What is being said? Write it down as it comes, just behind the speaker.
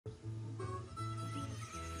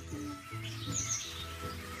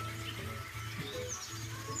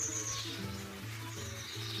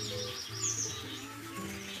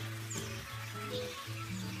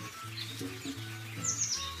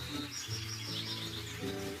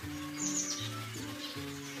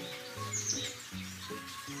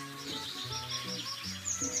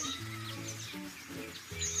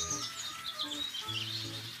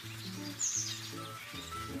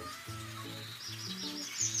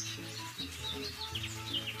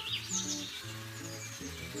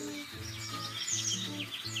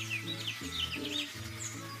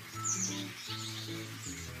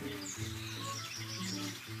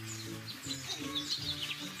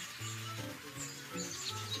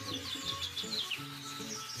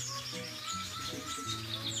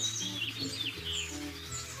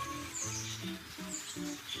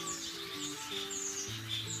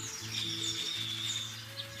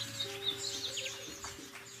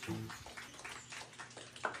Come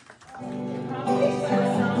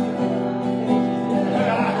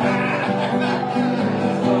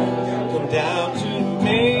down to the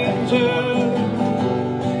manger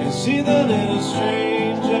and see the little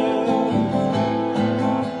stranger,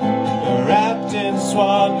 wrapped in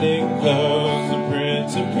swaddling clothes, the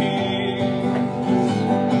Prince of Peace.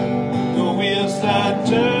 The wheels start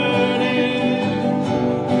turning,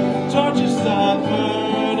 torches start burning,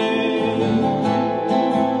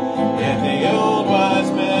 and the old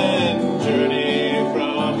wise men journey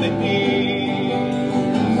from the east.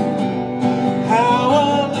 How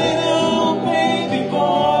a little baby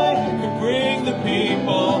boy could bring the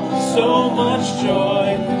people so much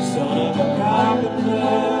joy. Son of a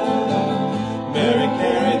carpenter, Mary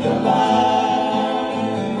carried the light.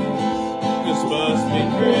 This must be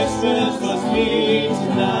Christmas, must be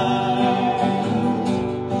tonight.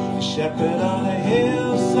 The shepherd on a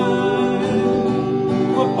hillside,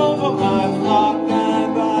 over my flock I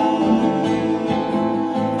ride.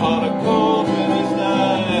 On a cold winter's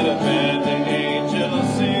night, a band of angels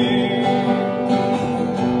sing.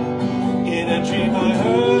 In a dream I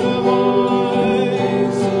heard a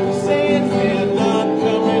voice saying, "Fear not,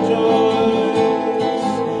 come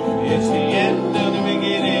rejoice. It's the end of the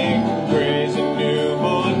beginning, praise a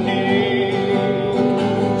newborn King."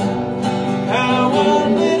 How a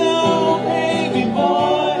little baby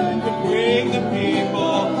boy could bring the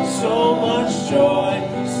people so much joy.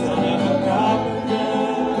 Son of a carpenter,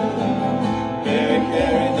 Mary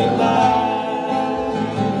carried the light.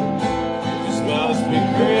 This must be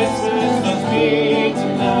Christmas, must be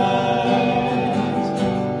tonight.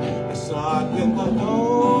 I saw it with my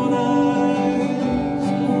own eyes,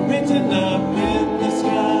 written up in the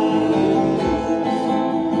skies.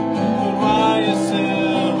 But why a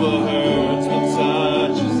silver herdsman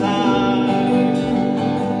such as I?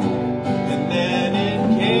 And then it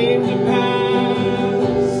came to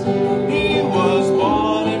pass, he was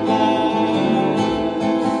born at last,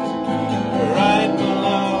 right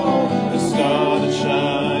below the star that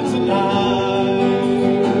shines at night.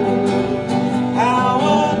 How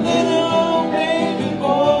a little baby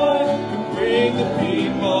boy could bring the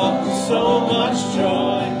people so much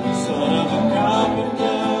joy. Son of a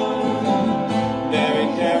carpenter, Mary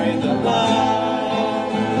carried the light.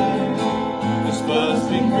 This must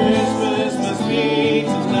be Christmas, must be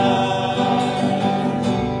tonight.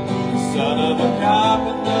 Son of a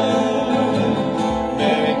carpenter,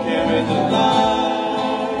 Mary carried the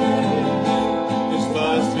light. This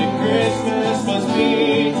must be Christmas, must be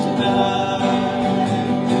tonight.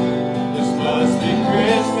 This must be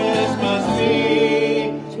Christmas, must be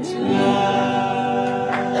tonight.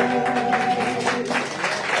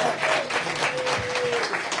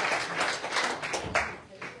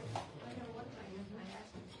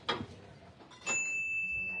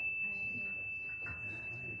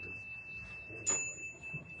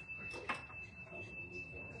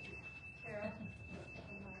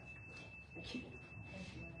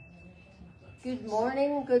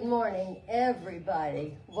 Good morning,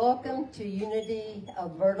 everybody. Welcome to Unity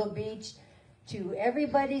of Myrtle Beach. To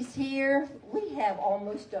everybody's here, we have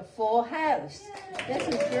almost a full house. This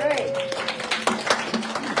is great.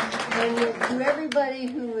 And to everybody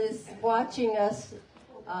who is watching us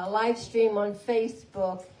live stream on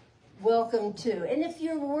Facebook, welcome too. And if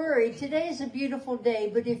you're worried, today is a beautiful day,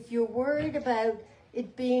 but if you're worried about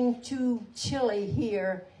it being too chilly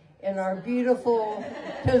here in our beautiful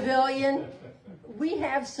pavilion, we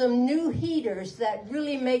have some new heaters that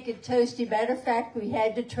really make it toasty. Matter of fact, we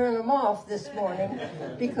had to turn them off this morning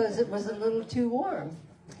because it was a little too warm.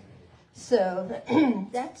 So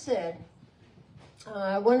that said,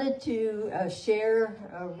 I wanted to share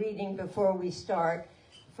a reading before we start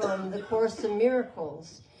from the Course in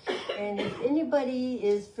Miracles. And if anybody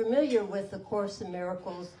is familiar with the Course in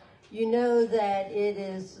Miracles, you know that it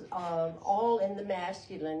is all in the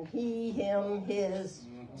masculine. He, him, his,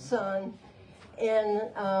 son. And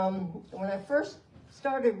when I first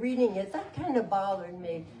started reading it, that kind of bothered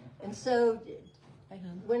me. And so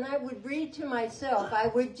when I would read to myself, I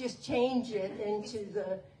would just change it into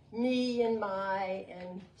the me and my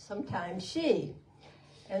and sometimes she.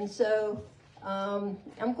 And so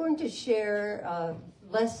I'm going to share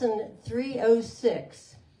lesson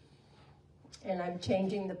 306. And I'm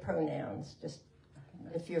changing the pronouns, just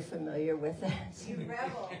if you're familiar with that. You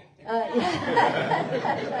rebel.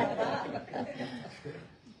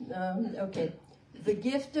 Okay. The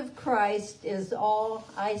gift of Christ is all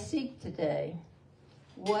I seek today.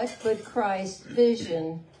 What but Christ's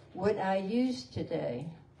vision would I use today,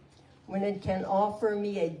 when it can offer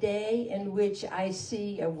me a day in which I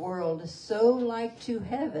see a world so like to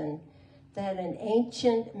heaven that an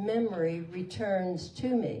ancient memory returns to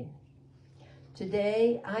me.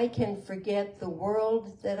 Today, I can forget the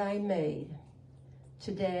world that I made.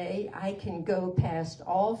 Today, I can go past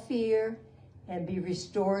all fear and be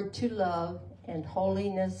restored to love and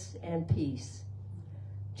holiness and peace.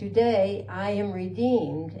 Today, I am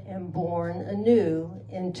redeemed and born anew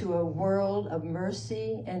into a world of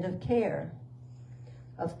mercy and of care,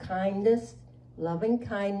 of kindness, loving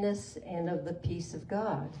kindness, and of the peace of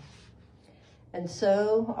God. And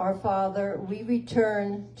so, our Father, we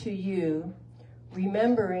return to you,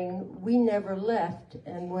 remembering we never left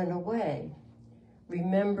and went away,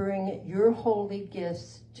 remembering your holy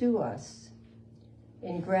gifts to us.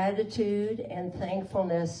 In gratitude and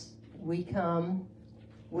thankfulness, we come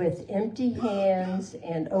with empty hands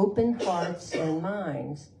and open hearts and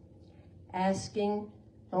minds, asking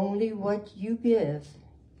only what you give.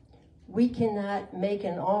 We cannot make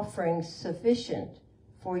an offering sufficient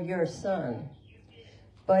for your Son,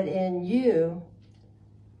 but in your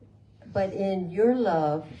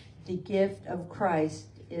love, the gift of Christ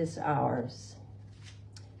is ours.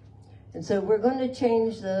 And so we're going to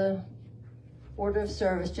change the order of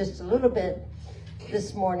service just a little bit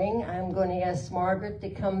this morning. I'm going to ask Margaret to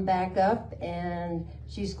come back up, and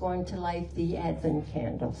she's going to light the Advent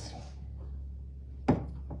candles. Thank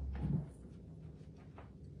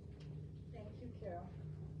you, Carol.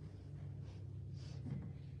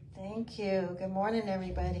 Thank you. Good morning,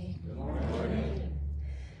 everybody. Good morning.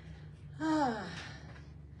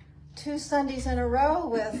 2 Sundays in a row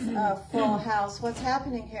with a full house. What's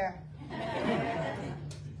happening here?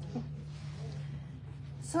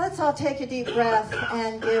 So let's all take a deep breath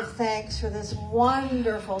and give thanks for this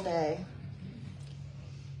wonderful day.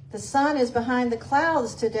 The sun is behind the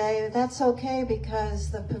clouds today. That's okay because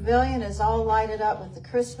the pavilion is all lighted up with the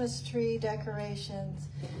Christmas tree decorations.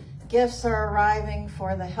 Gifts are arriving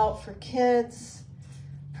for the Help for Kids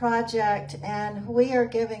project, and we are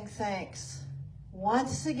giving thanks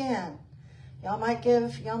once again. Y'all might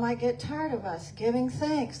get tired of us giving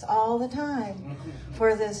thanks all the time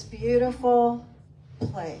for this beautiful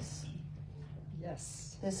place.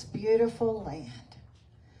 Yes. This beautiful land.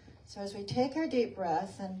 So as we take our deep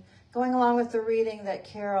breath and going along with the reading that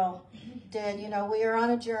Carol did, we are on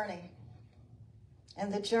a journey.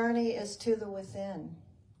 And the journey is to the within.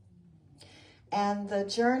 And the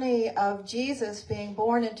journey of Jesus being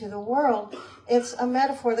born into the world, it's a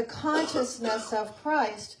metaphor. The consciousness of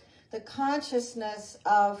Christ, the consciousness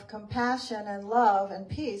of compassion and love and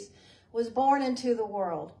peace was born into the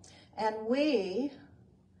world. And we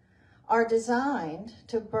are designed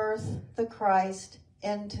to birth the Christ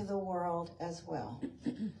into the world as well.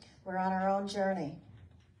 We're on our own journey.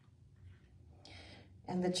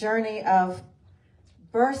 And the journey of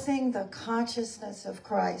birthing the consciousness of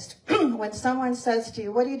Christ. When someone says to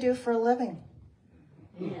you, what do you do for a living?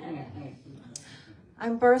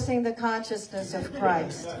 I'm birthing the consciousness of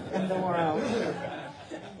Christ in the world.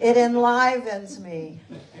 It enlivens me.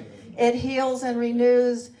 It heals and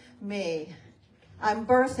renews me. I'm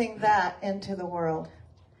birthing that into the world.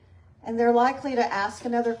 And they're likely to ask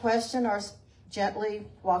another question or gently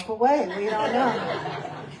walk away. We don't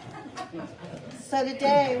know. So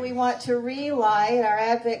today we want to relight our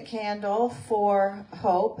Advent candle for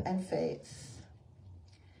hope and faith.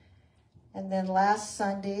 And then last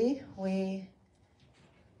Sunday we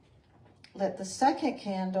lit the second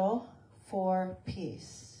candle for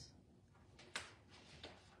peace.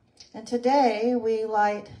 And today we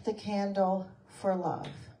light the candle for love.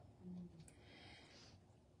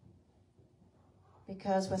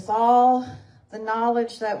 Because with all the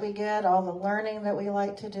knowledge that we get, all the learning that we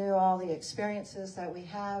like to do, all the experiences that we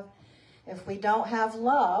have, if we don't have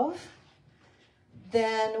love,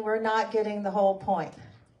 then we're not getting the whole point.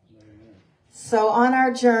 So on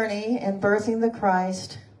our journey in birthing the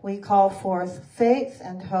Christ, we call forth faith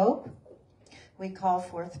and hope. We call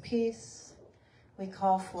forth peace. We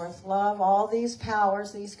call forth love. All these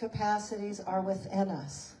powers, these capacities are within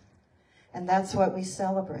us. And that's what we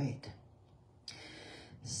celebrate.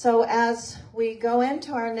 So as we go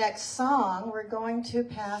into our next song, we're going to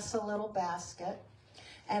pass a little basket.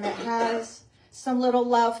 And it has some little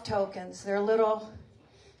love tokens. They're little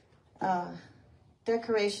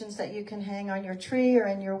decorations that you can hang on your tree or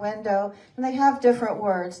in your window. And they have different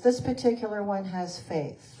words. This particular one has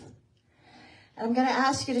faith. And I'm going to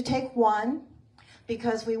ask you to take one,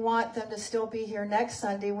 because we want them to still be here next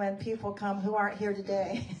Sunday when people come who aren't here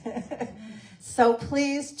today. So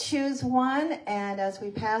please choose one, and as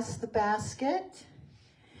we pass the basket,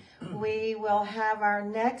 we will have our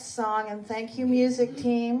next song. And thank you, music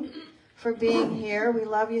team, for being here. We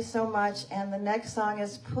love you so much. And the next song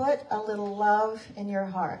is Put a Little Love in Your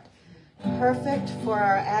Heart. perfect for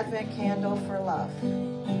our Advent candle for love.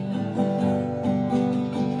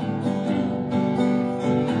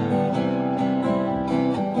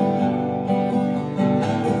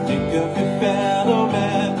 Think of your fellow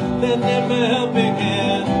man, lend him a helping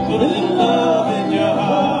hand, put a little love in your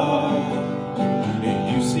heart.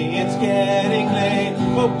 If you see it's getting late,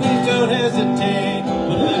 oh please don't hesitate,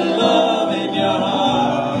 put a little love in your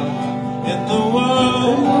heart. And the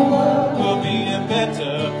world will be a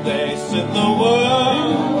better place, and the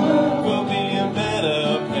world will be a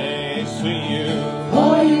better place for you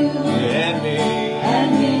and me.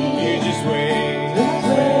 You just wait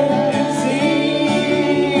and see.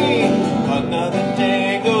 Another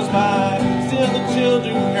day goes by, still the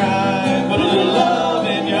children cry, put a little love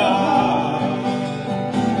in your heart.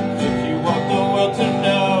 If you want the world to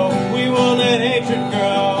know we won't let hatred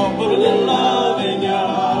grow, put a little love in your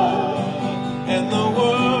heart. And the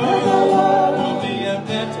world will be a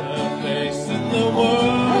better place, and the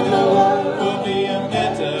world will be a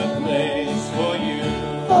better place for you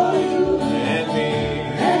and me.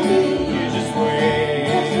 You just wait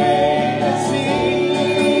and see.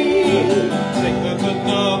 Take a good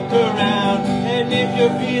look around, and if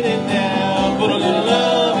you're feeling down, put a little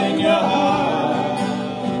love in your heart.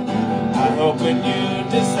 I hope when you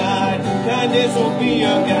decide kindness will be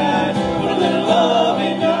your guide, put a little love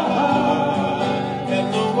in your heart.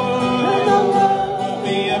 And the world will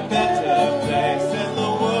be a better place, and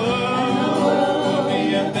the world will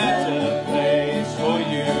be a better place for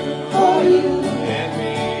you and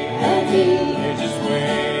me. You just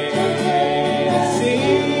wait and see.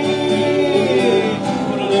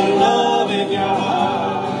 Put a little love in your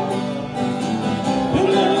heart. Put a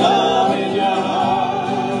little love in your heart.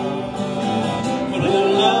 Put a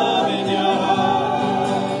little love in your heart.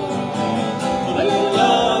 Put a little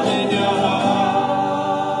love in your heart.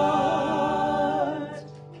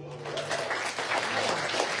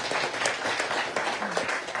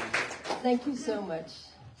 Thank you so much.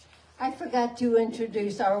 I forgot to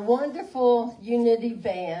introduce our wonderful Unity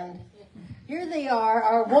Band. Here they are,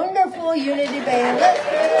 our wonderful Unity Band. Let's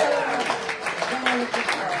give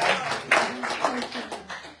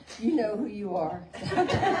them You know who you are.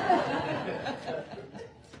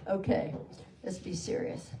 Okay, let's be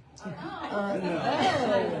serious.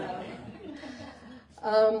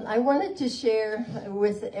 I wanted to share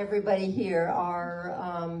with everybody here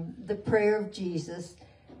the prayer of Jesus,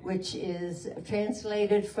 which is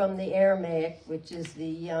translated from the Aramaic, which is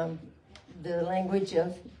the language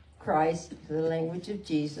of Christ, the language of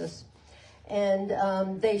Jesus.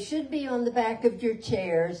 And they should be on the back of your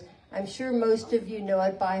chairs. I'm sure most of you know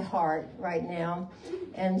it by heart right now.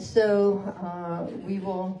 And so we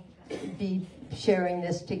will be sharing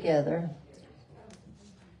this together.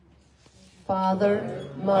 Father,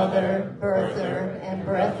 Mother, Birther, and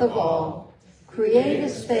Breath of all, create a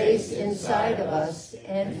space inside of us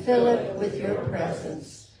and fill it with your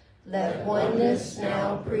presence. Let oneness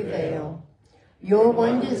now prevail. Your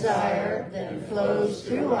one desire then flows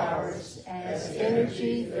through ours as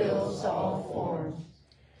energy fills all form.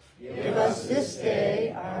 Give us this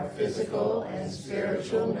day our physical and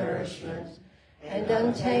spiritual nourishment, and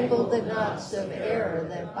untangle the knots of error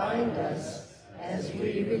that bind us as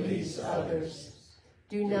we release others.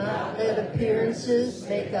 Do not let appearances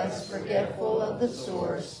make us forgetful of the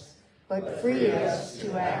source, but free us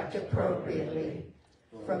to act appropriately.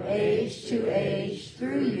 From age to age,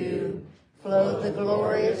 through you, flow the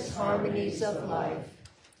glorious harmonies of life.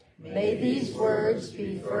 May these words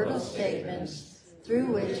be fertile statements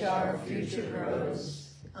through which our future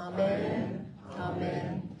grows. Amen,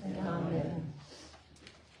 amen, and amen.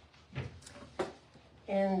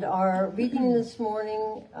 And our reading this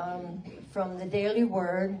morning from the Daily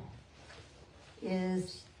Word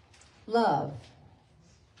is love.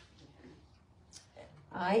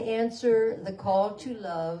 I answer the call to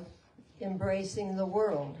love, embracing the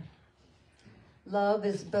world. Love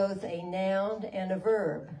is both a noun and a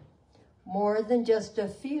verb. More than just a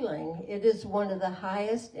feeling, it is one of the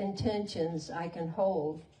highest intentions I can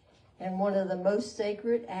hold and one of the most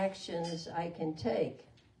sacred actions I can take.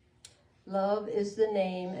 Love is the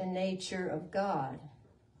name and nature of God,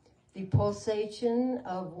 the pulsation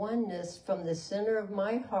of oneness from the center of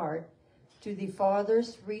my heart to the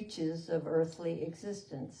farthest reaches of earthly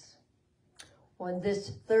existence. On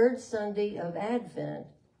this third Sunday of Advent,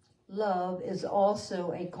 love is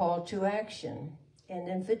also a call to action, an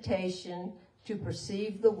invitation to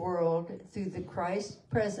perceive the world through the Christ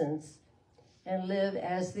presence and live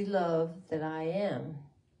as the love that I am.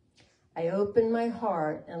 I open my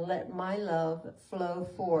heart and let my love flow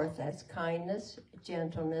forth as kindness,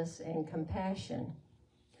 gentleness, and compassion.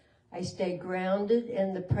 I stay grounded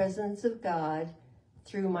in the presence of God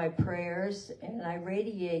through my prayers, and I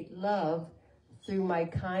radiate love through my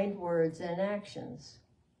kind words and actions.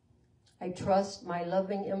 I trust my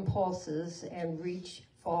loving impulses and reach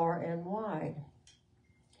far and wide.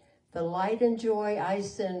 The light and joy I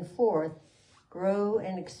send forth grow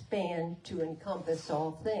and expand to encompass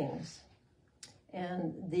all things.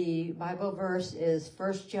 And the Bible verse is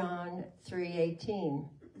 1 John 3:18.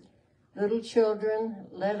 Little children,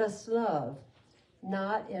 let us love,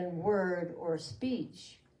 not in word or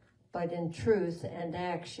speech, but in truth and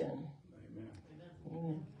action.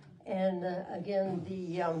 Amen. And again,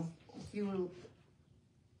 if you will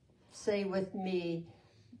say with me,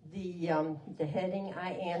 the heading,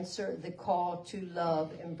 I answer the call to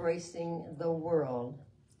love, embracing the world.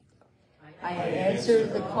 I answer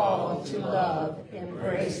the call to love,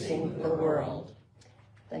 embracing the world.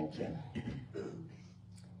 Thank you.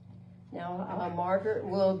 Now, Margaret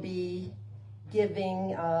will be giving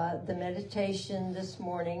the meditation this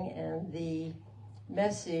morning and the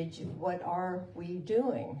message, what are we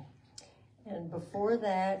doing? And before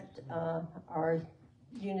that, our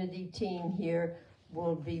Unity team here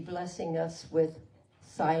will be blessing us with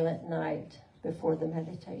Silent Night before the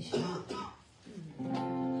meditation.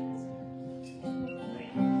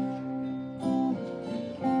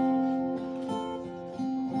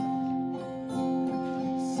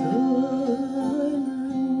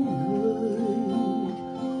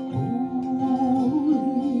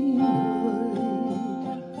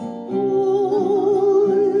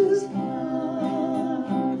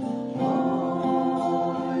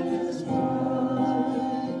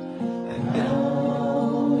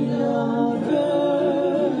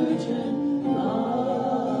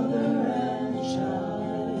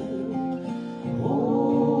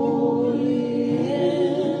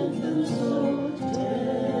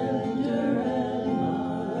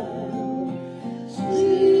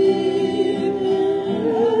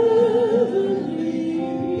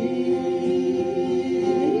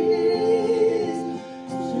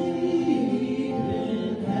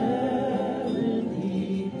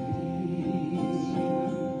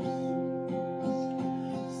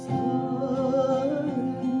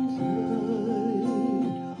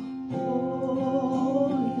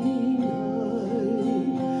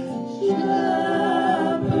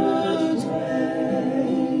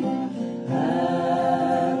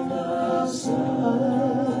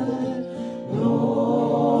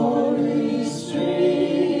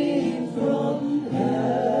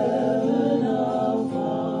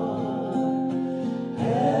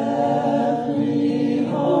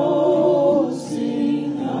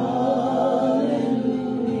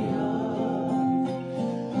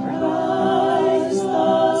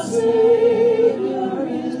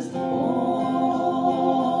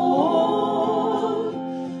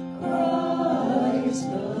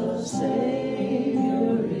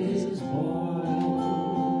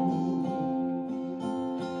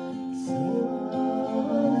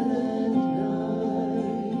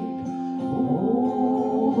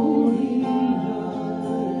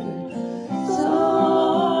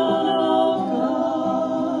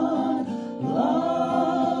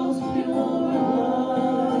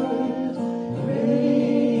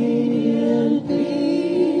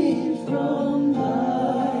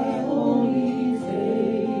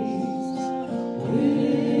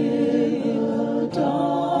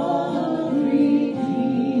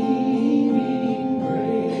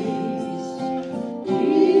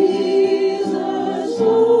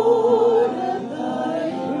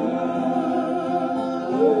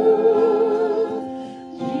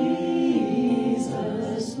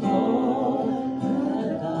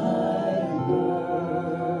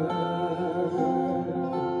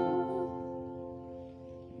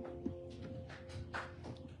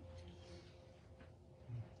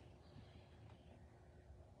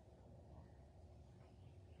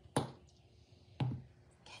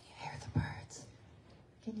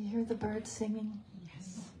 Can you hear the birds singing?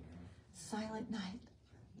 Yes. Silent night.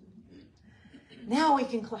 Now we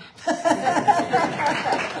can clap.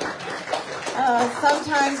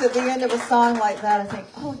 Sometimes at the end of a song like that, I think,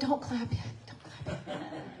 oh, don't clap yet. Don't clap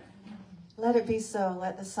yet. Let it be so.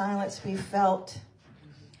 Let the silence be felt.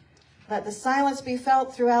 Let the silence be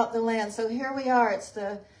felt throughout the land. So here we are. It's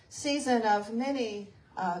the season of many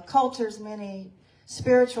cultures, many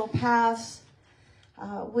spiritual paths.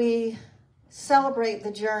 We celebrate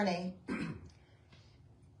the journey.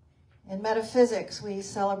 In metaphysics, we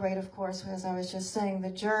celebrate, of course, as I was just saying, the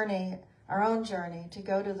journey, our own journey, to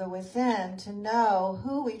go to the within, to know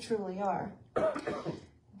who we truly are.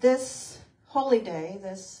 This holy day,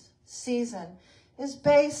 this season, is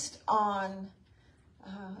based on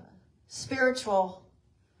spiritual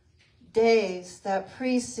days that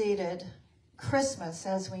preceded Christmas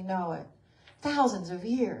as we know it, thousands of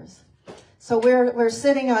years. So we're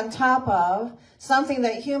sitting on top of something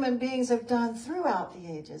that human beings have done throughout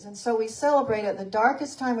the ages. And so we celebrate at the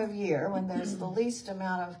darkest time of year when there's the least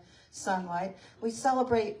amount of sunlight. We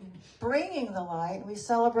celebrate bringing the light. We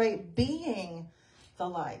celebrate being the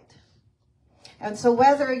light. And so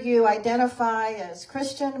whether you identify as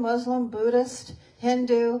Christian, Muslim, Buddhist,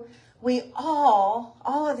 Hindu, we all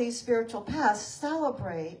of these spiritual paths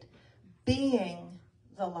celebrate being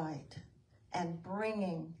the light and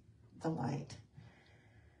bringing the light.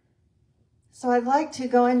 So I'd like to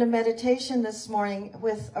go into meditation this morning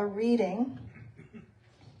with a reading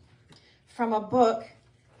from a book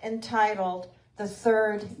entitled The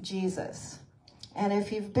Third Jesus. And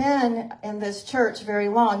if you've been in this church very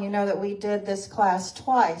long, you know that we did this class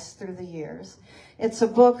twice through the years. It's a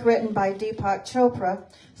book written by Deepak Chopra.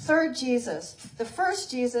 Third Jesus. The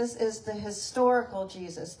first Jesus is the historical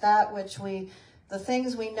Jesus, that which the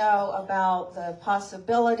things we know about the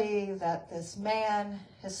possibility that this man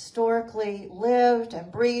historically lived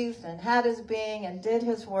and breathed and had his being and did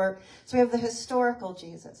his work. So we have the historical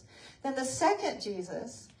Jesus. Then the second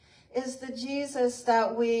Jesus is the Jesus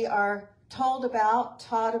that we are told about,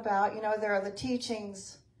 taught about. You know, there are the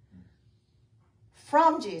teachings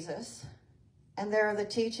from Jesus, and there are the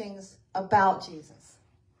teachings about Jesus.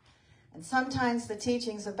 And sometimes the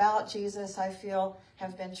teachings about Jesus, I feel,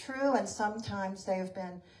 have been true, and sometimes they have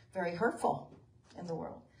been very hurtful in the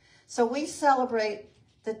world. So we celebrate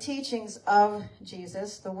the teachings of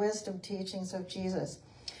Jesus, the wisdom teachings of Jesus.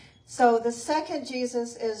 So the second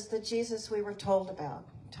Jesus is the Jesus we were taught about.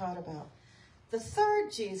 The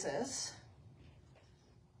third Jesus,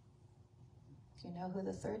 do you know who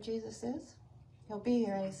the third Jesus is? He'll be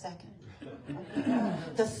here any second.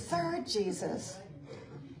 The third Jesus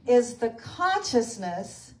is the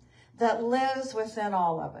consciousness that lives within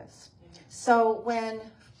all of us. So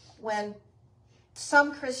when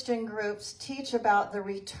some Christian groups teach about the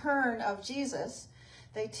return of Jesus,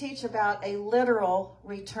 they teach about a literal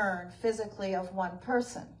return physically of one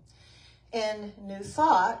person. In New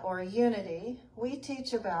Thought, or Unity, we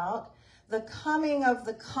teach about the coming of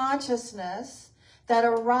the consciousness that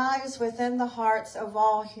arrives within the hearts of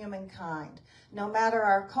all humankind, no matter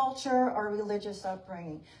our culture or religious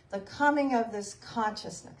upbringing. The coming of this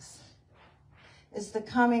consciousness is the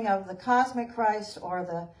coming of the cosmic Christ,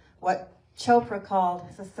 or what Chopra called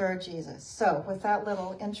the third Jesus. So with that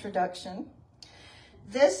little introduction,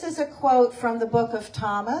 this is a quote from the book of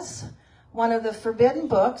Thomas, one of the forbidden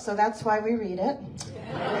books, so that's why we read it.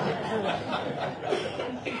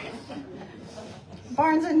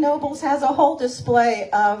 Barnes & Nobles has a whole display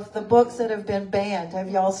of the books that have been banned. Have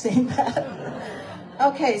y'all seen that?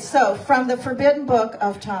 Okay, so from the forbidden book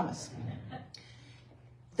of Thomas.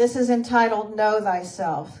 This is entitled, Know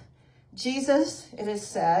Thyself. Jesus, it is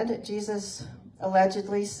said, Jesus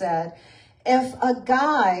allegedly said, if a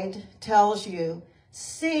guide tells you,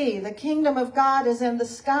 see, the kingdom of God is in the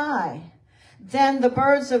sky, then the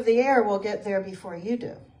birds of the air will get there before you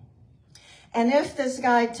do. And if this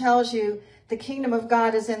guide tells you the kingdom of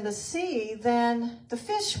God is in the sea, then the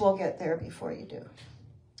fish will get there before you do.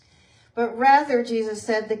 But rather, Jesus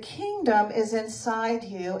said, the kingdom is inside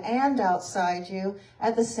you and outside you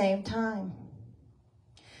at the same time.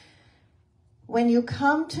 When you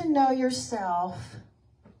come to know yourself,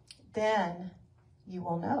 then you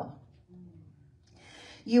will know.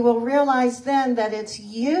 You will realize then that it's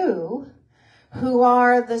you who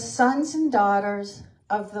are the sons and daughters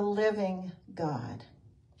of the living God.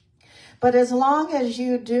 But as long as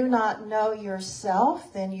you do not know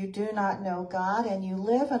yourself, then you do not know God, and you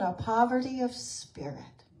live in a poverty of spirit.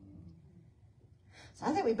 So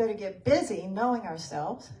I think we better get busy knowing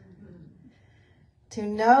ourselves. To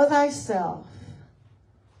know thyself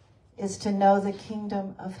is to know the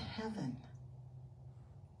kingdom of heaven.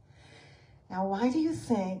 Now, why do you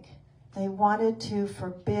think they wanted to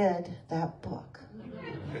forbid that book?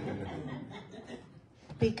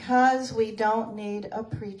 Because we don't need a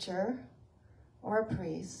preacher or a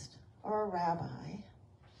priest or a rabbi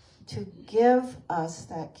to give us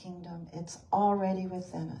that kingdom. It's already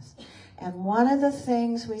within us. And one of the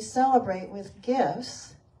things we celebrate with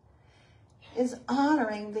gifts is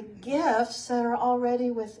honoring the gifts that are already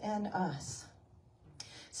within us.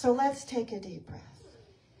 So let's take a deep breath.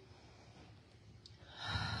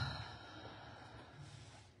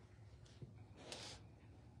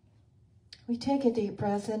 We take a deep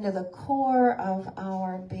breath into the core of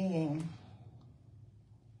our being,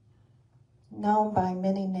 known by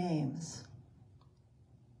many names.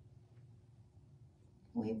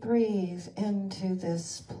 We breathe into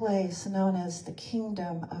this place known as the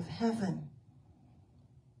kingdom of heaven,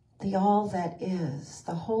 the all that is,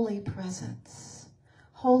 the holy presence,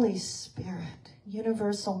 Holy Spirit,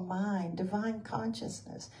 universal mind, divine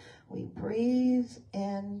consciousness. We breathe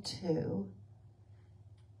into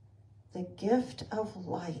the gift of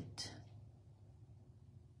light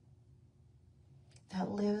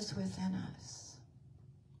that lives within us.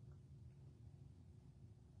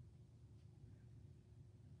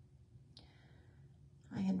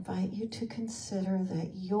 I invite you to consider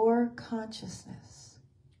that your consciousness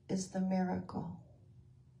is the miracle.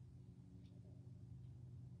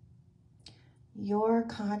 Your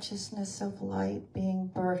consciousness of light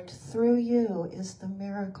being birthed through you is the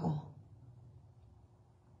miracle.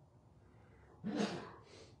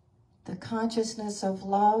 The consciousness of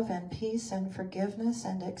love and peace and forgiveness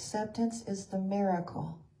and acceptance is the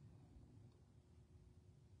miracle.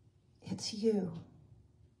 It's you.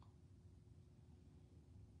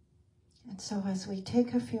 And so as we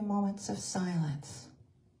take a few moments of silence,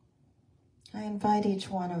 I invite each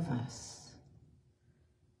one of us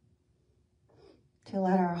to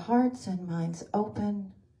let our hearts and minds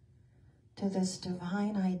open to this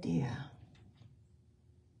divine idea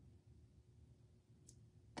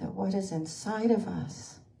that what is inside of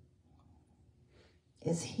us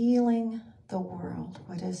is healing the world.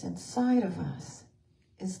 What is inside of us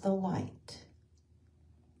is the light.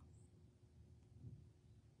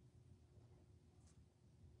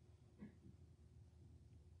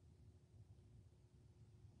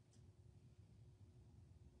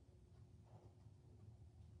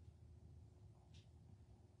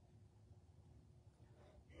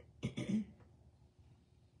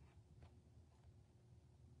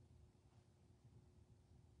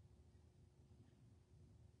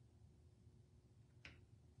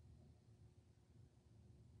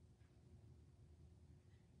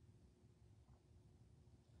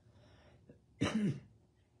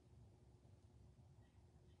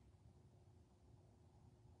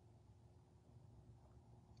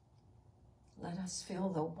 Let us feel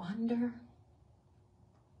the wonder,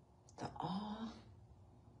 the awe,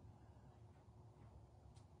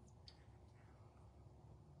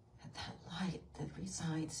 and that light that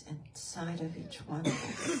resides inside of each one of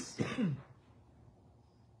us.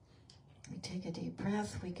 We take a deep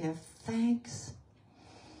breath, we give thanks.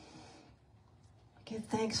 We give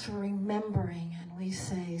thanks for remembering, and we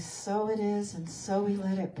say, so it is, and so we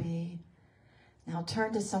let it be. Now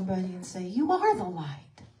turn to somebody and say, you are the light.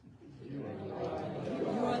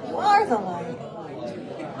 You are the light. You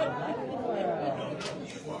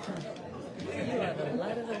are the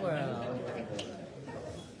light of the world.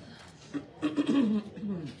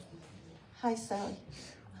 Hi, Sally.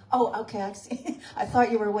 Oh, okay, I see. I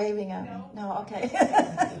thought you were waving at me. No, okay.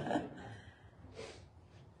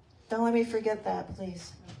 Don't let me forget that,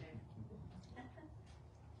 please.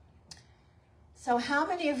 So how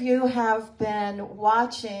many of you have been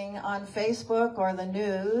watching on Facebook or the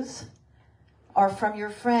news or from your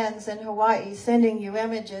friends in Hawaii sending you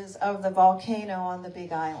images of the volcano on the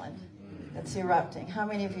Big Island that's erupting? How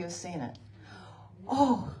many of you have seen it?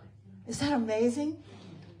 Oh, is that amazing?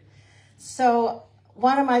 So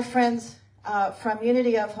one of my friends from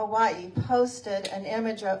Unity of Hawaii posted an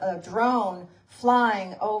image of a drone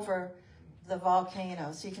flying over the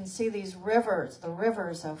volcano. So you can see these rivers, the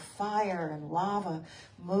rivers of fire and lava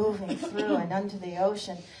moving through and into the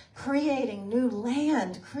ocean, creating new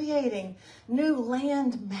land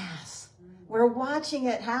mass. We're watching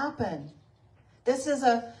it happen. This is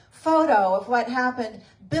a photo of what happened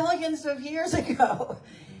billions of years ago.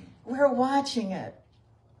 We're watching it.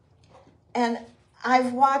 And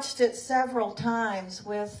I've watched it several times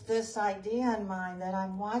with this idea in mind that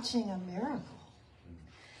I'm watching a miracle.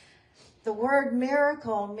 The word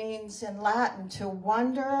miracle means in Latin to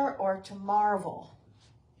wonder or to marvel.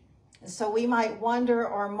 And so we might wonder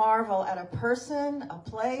or marvel at a person, a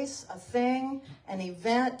place, a thing, an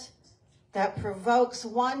event that provokes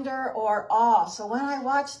wonder or awe. So when I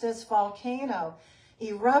watch this volcano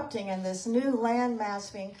erupting and this new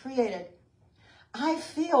landmass being created, I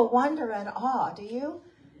feel wonder and awe. Do you?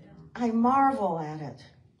 I marvel at it.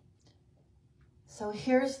 So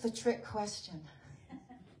here's the trick question.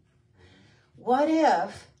 What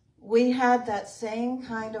if we had that same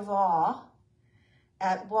kind of awe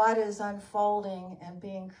at what is unfolding and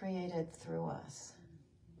being created through us?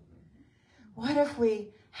 What if we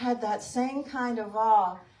had that same kind of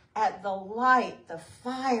awe at the light, the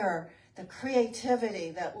fire, the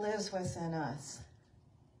creativity that lives within us?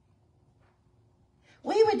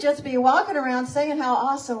 We would just be walking around saying how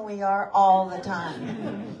awesome we are all the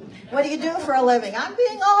time. What do you do for a living? I'm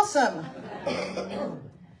being awesome.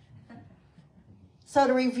 So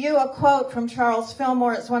to review a quote from Charles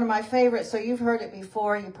Fillmore, it's one of my favorites, so you've heard it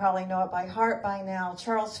before. You probably know it by heart by now.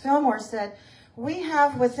 Charles Fillmore said, "We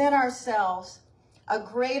have within ourselves a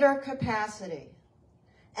greater capacity,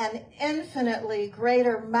 an infinitely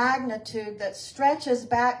greater magnitude that stretches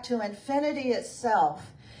back to infinity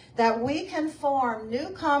itself, that we can form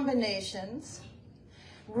new combinations,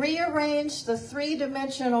 rearrange the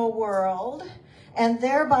three-dimensional world, and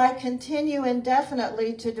thereby continue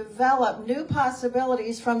indefinitely to develop new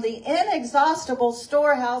possibilities from the inexhaustible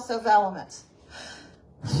storehouse of elements."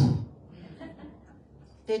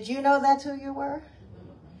 Did you know that's who you were?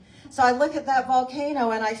 So I look at that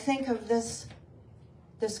volcano and I think of this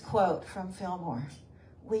quote from Fillmore.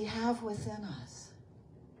 We have within us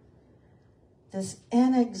this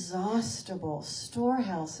inexhaustible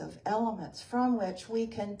storehouse of elements from which we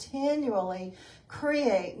continually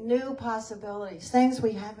create new possibilities, things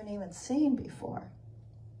we haven't even seen before.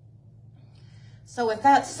 So with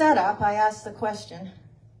that setup, I ask the question,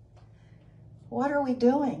 what are we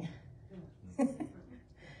doing?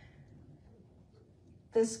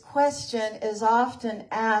 This question is often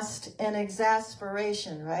asked in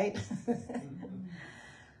exasperation, right?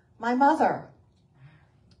 My mother.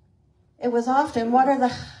 It was often, what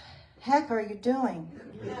the heck are you doing?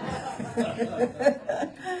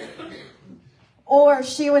 Or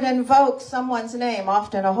she would invoke someone's name,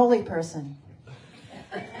 often a holy person.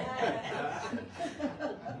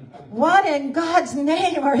 What in God's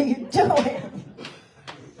name are you doing?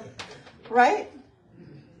 Right?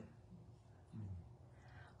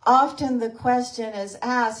 Often the question is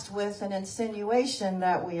asked with an insinuation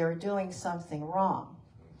that we are doing something wrong.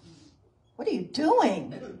 What are you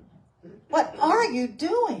doing? What are you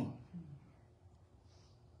doing?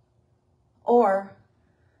 Or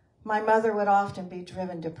my mother would often be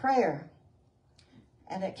driven to prayer,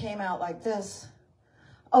 and it came out like this: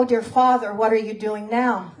 "Oh, dear Father, what are you doing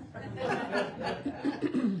now?"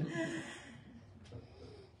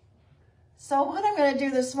 So what I'm going to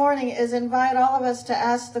do this morning is invite all of us to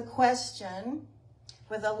ask the question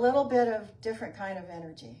with a little bit of different kind of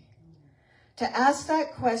energy. To ask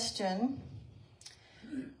that question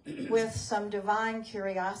with some divine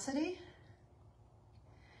curiosity,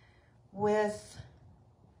 with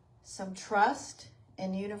some trust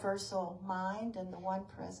in universal mind and the one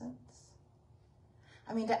presence.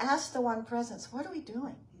 I mean, to ask the one presence, what are we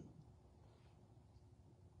doing?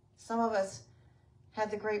 Some of us had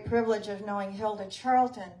the great privilege of knowing Hilda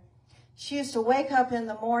Charlton. She used to wake up in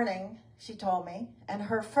the morning, she told me, and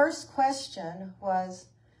her first question was,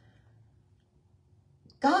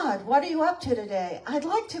 "God, what are you up to today? I'd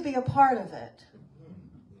like to be a part of it."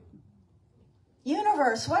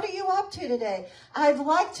 "Universe, what are you up to today? I'd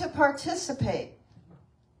like to participate.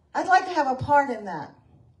 I'd like to have a part in that."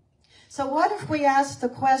 So what if we ask the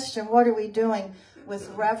question, what are we doing, with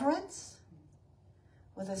reverence,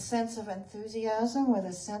 with a sense of enthusiasm, with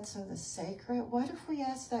a sense of the sacred? What if we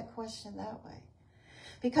ask that question that way?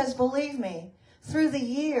 Because believe me, through the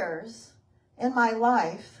years in my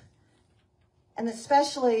life, and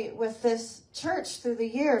especially with this church through the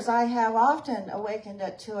years, I have often awakened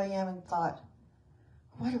at 2 a.m. and thought,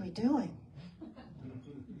 what are we doing?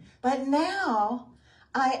 But now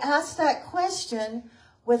I ask that question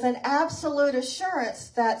with an absolute assurance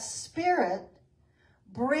that Spirit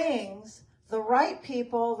brings the right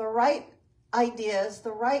people, the right ideas,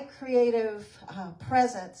 the right creative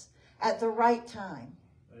presence at the right time.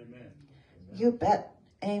 Amen. You bet.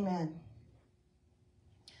 Amen.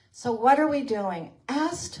 So what are we doing?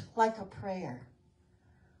 Asked like a prayer.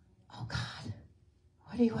 Oh God,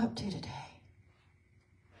 what are you up to today?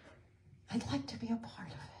 I'd like to be a part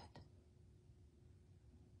of it.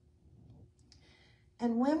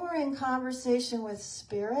 And when we're in conversation with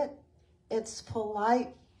Spirit, it's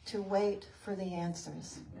polite to wait for the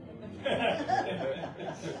answers.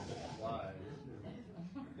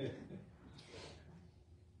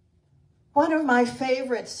 One of my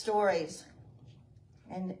favorite stories,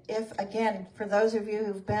 and if, again, for those of you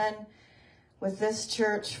who've been with this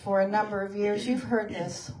church for a number of years, you've heard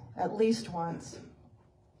this at least once.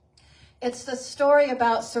 It's the story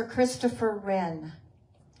about Sir Christopher Wren.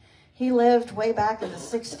 He lived way back in the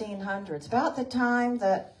 1600s, about the time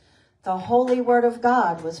that the Holy Word of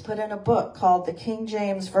God was put in a book called the King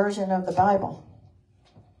James Version of the Bible.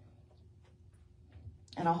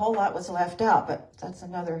 And a whole lot was left out, but that's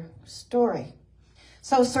another story.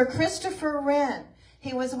 So Sir Christopher Wren,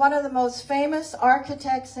 he was one of the most famous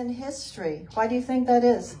architects in history. Why do you think that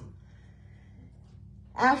is?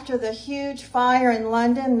 After the huge fire in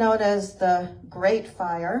London, known as the Great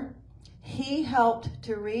Fire, He helped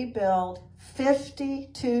to rebuild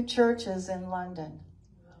 52 churches in London,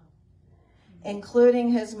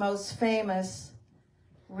 including his most famous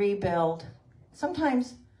rebuild.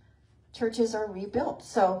 Sometimes churches are rebuilt.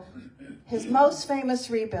 So his most famous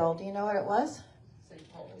rebuild, do you know what it was?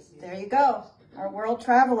 St. Paul's. There you go. Our world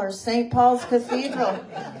travelers, St. Paul's Cathedral.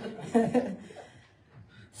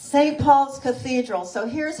 St. Paul's Cathedral. So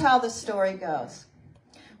here's how the story goes.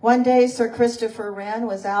 One day, Sir Christopher Wren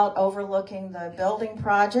was out overlooking the building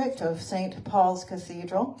project of St. Paul's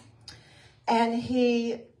Cathedral, and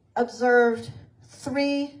he observed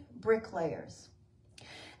 3 bricklayers.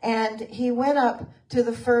 And he went up to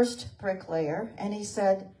the first bricklayer, and he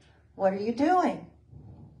said, "What are you doing?"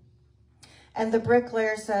 And the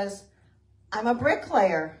bricklayer says, "I'm a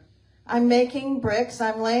bricklayer. I'm making bricks.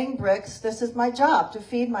 I'm laying bricks. This is my job, to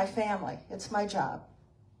feed my family. It's my job."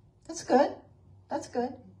 That's good. That's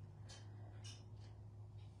good.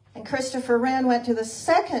 And Christopher Wren went to the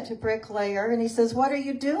second bricklayer, and he says, "What are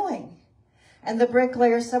you doing?" And the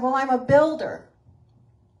bricklayer said, "Well, I'm a builder.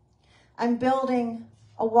 I'm building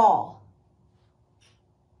a wall."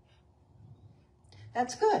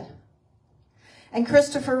 That's good. And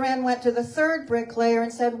Christopher Wren went to the third bricklayer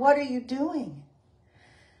and said, "What are you doing?"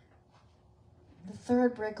 The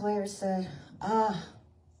third bricklayer said, I'm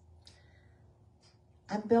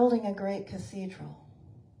building a great cathedral."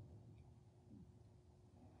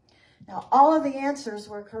 Now, all of the answers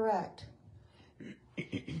were correct.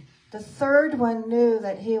 The third one knew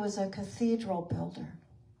that he was a cathedral builder.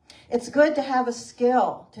 It's good to have a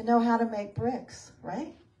skill, to know how to make bricks,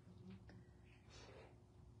 right?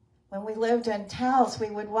 When we lived in Taos, we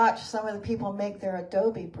would watch some of the people make their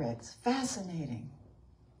adobe bricks. Fascinating.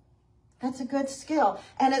 That's a good skill.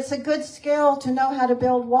 And it's a good skill to know how to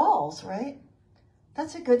build walls, right?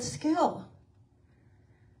 That's a good skill.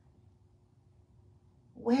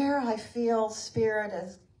 Where I feel Spirit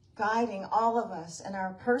is guiding all of us in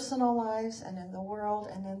our personal lives and in the world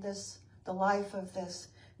and in the life of this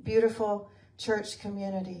beautiful church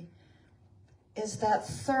community is that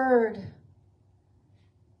third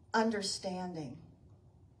understanding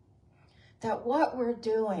that what we're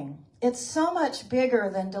doing, it's so much bigger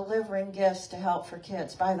than delivering gifts to Help for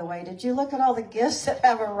Kids. By the way, did you look at all the gifts that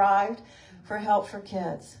have arrived for Help for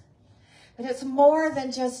Kids? But it's more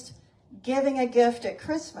than just giving a gift at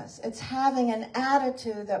Christmas. It's having an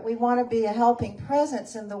attitude that we want to be a helping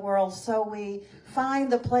presence in the world, so we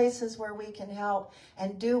find the places where we can help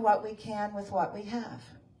and do what we can with what we have.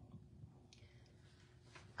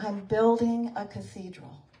 I'm building a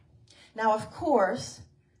cathedral. Now, of course,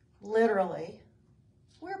 literally,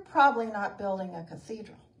 we're probably not building a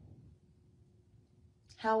cathedral.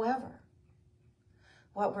 However,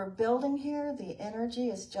 what we're building here, the energy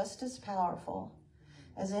is just as powerful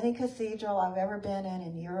as any cathedral I've ever been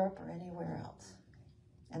in Europe or anywhere else.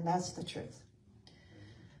 And that's the truth.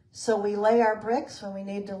 So we lay our bricks when we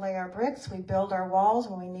need to lay our bricks. We build our walls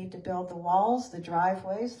when we need to build the walls, the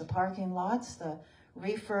driveways, the parking lots, the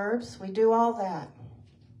refurbs. We do all that.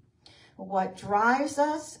 What drives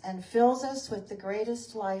us and fills us with the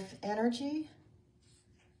greatest life energy,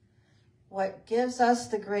 what gives us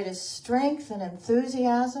the greatest strength and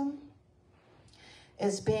enthusiasm,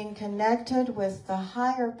 is being connected with the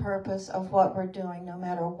higher purpose of what we're doing, no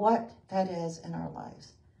matter what that is in our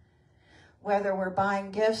lives. Whether we're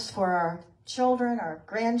buying gifts for our children, our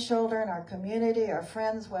grandchildren, our community, our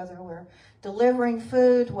friends, whether we're delivering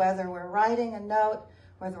food, whether we're writing a note,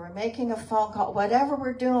 whether we're making a phone call, whatever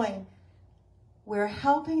we're doing, we're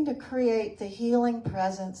helping to create the healing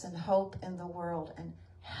presence and hope in the world and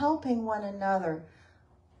helping one another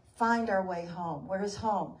find our way home. Where's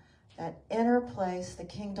home? That inner place, the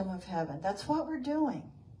kingdom of heaven. That's what we're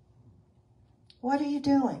doing. What are you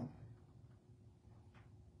doing?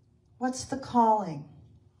 What's the calling?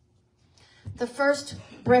 The first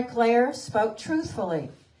bricklayer spoke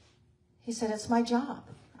truthfully. He said, "It's my job.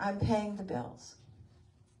 I'm paying the bills."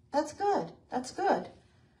 That's good. That's good.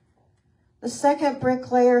 The second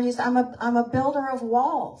bricklayer, he said, I'm a builder of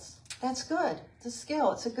walls. That's good. It's a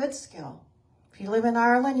skill. It's a good skill. If you live in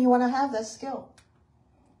Ireland, you want to have that skill.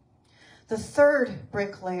 The third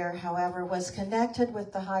bricklayer, however, was connected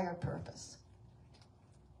with the higher purpose.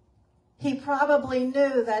 He probably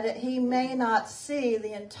knew that he may not see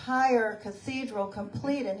the entire cathedral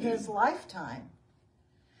complete in his lifetime.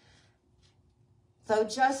 Though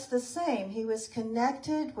just the same, he was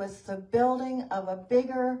connected with the building of a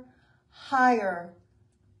bigger, higher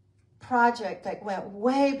project that went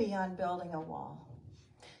way beyond building a wall.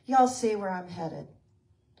 Y'all see where I'm headed.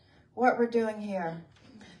 What we're doing here.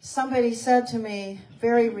 Somebody said to me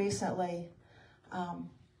very recently,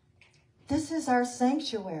 this is our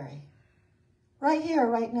sanctuary. right here,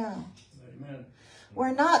 right now. Amen.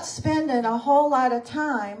 We're not spending a whole lot of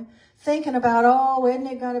time thinking about, oh, isn't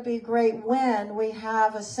it going to be great when we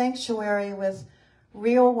have a sanctuary with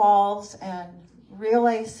real walls and real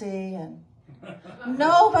AC. And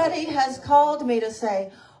nobody has called me to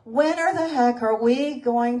say, when or the heck are we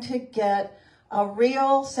going to get a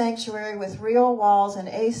real sanctuary with real walls and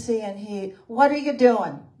AC and heat? What are you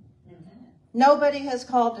doing? Nobody has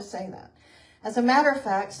called to say that. As a matter of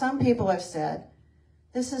fact, some people have said,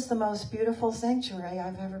 this is the most beautiful sanctuary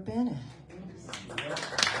I've ever been in.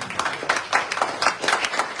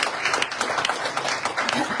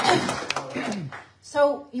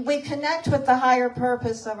 So we connect with the higher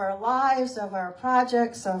purpose of our lives, of our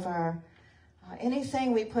projects, of our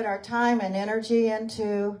anything we put our time and energy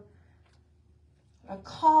into. A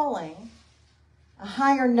calling, a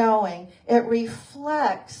higher knowing, it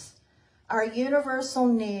reflects our universal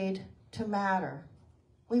need to matter.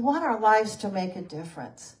 We want our lives to make a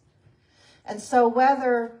difference. And so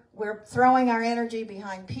whether we're throwing our energy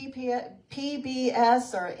behind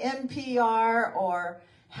PBS or NPR or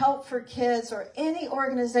Help for Kids or any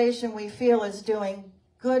organization we feel is doing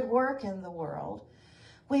good work in the world,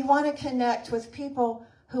 we want to connect with people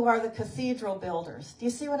who are the cathedral builders. Do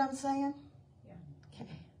you see what I'm saying? Yeah.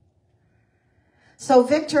 Okay. So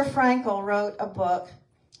Viktor Frankl wrote a book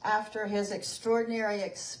after his extraordinary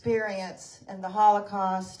experience in the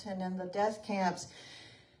Holocaust and in the death camps.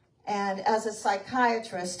 And as a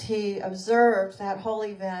psychiatrist, he observed that whole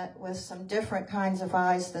event with some different kinds of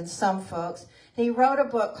eyes than some folks. He wrote a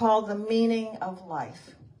book called The Meaning of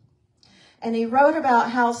Life. And he wrote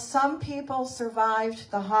about how some people survived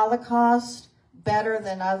the Holocaust better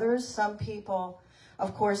than others. Some people,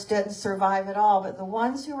 of course, didn't survive at all. But the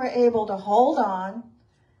ones who were able to hold on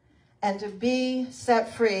and to be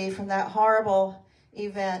set free from that horrible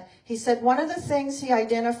event, he said one of the things he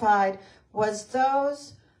identified was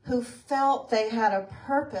those who felt they had a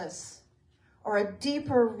purpose or a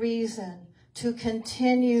deeper reason to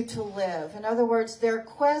continue to live. In other words, their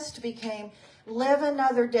quest became live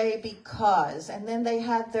another day because, and then they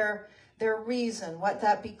had their reason, what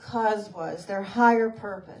that because was, their higher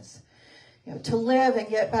purpose. You know, to live and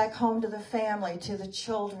get back home to the family, to the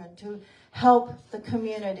children, to help the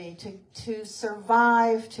community, to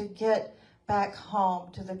survive, to get back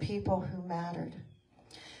home to the people who mattered.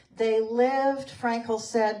 They lived, Frankl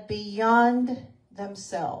said, beyond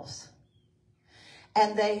themselves.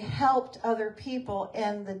 And they helped other people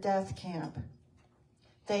in the death camp.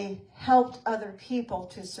 They helped other people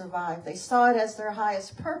to survive. They saw it as their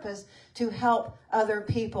highest purpose to help other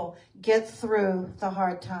people get through the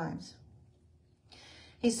hard times.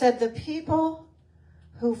 He said the people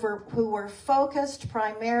who were focused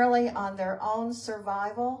primarily on their own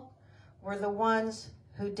survival were the ones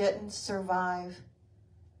who didn't survive.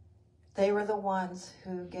 They were the ones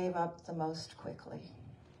who gave up the most quickly.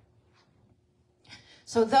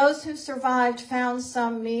 So those who survived found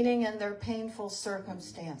some meaning in their painful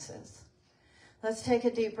circumstances. Let's take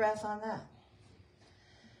a deep breath on that.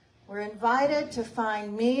 We're invited to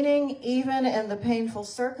find meaning even in the painful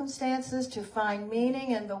circumstances, to find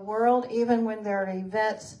meaning in the world even when there are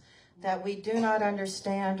events that we do not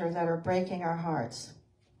understand or that are breaking our hearts.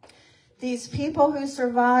 These people who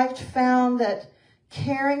survived found that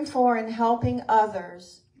caring for and helping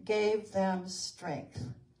others gave them strength.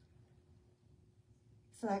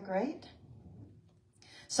 Isn't that great?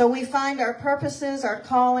 So we find our purposes, our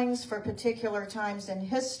callings for particular times in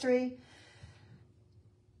history,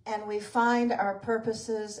 and we find our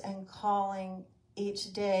purposes and calling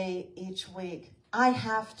each day, each week. I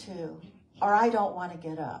have to, or I don't want to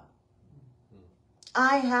get up.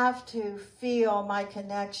 I have to feel my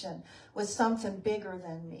connection with something bigger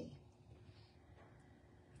than me.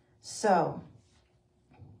 So,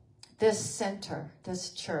 this center,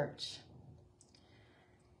 this church,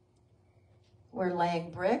 we're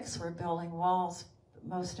laying bricks, we're building walls, but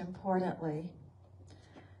most importantly,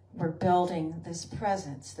 we're building this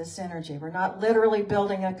presence, this energy. We're not literally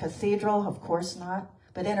building a cathedral, of course not,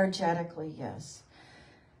 but energetically, yes.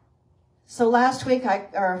 So last week,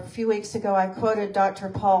 or a few weeks ago, I quoted Dr.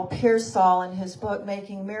 Paul Pearsall in his book,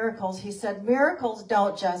 Making Miracles. He said, miracles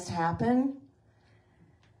don't just happen.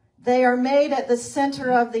 They are made at the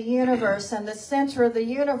center of the universe, and the center of the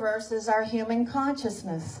universe is our human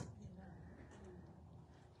consciousness.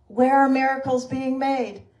 Where are miracles being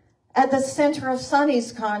made? At the center of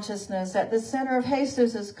Sonny's consciousness, at the center of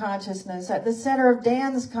Jesus's consciousness, at the center of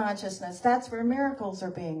Dan's consciousness. That's where miracles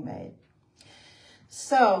are being made.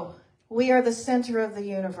 So, we are the center of the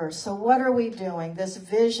universe. So what are we doing? This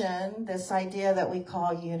vision, this idea that we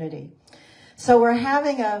call unity. So we're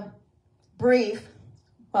having a brief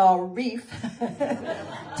Reef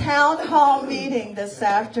town hall meeting this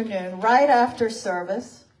afternoon, right after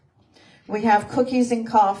service. We have cookies and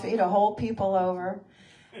coffee to hold people over.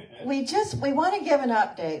 We want to give an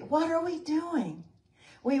update. What are we doing?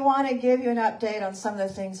 We want to give you an update on some of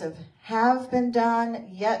the things that have been done,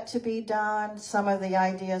 yet to be done, some of the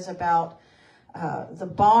ideas about the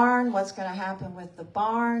barn, what's going to happen with the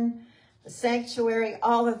barn, the sanctuary,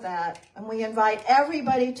 all of that. And we invite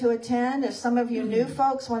everybody to attend. If some of you new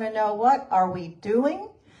folks want to know what are we doing,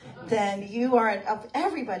 then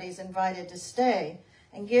everybody's invited to stay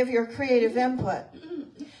and give your creative input.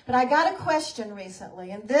 But I got a question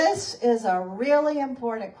recently, and this is a really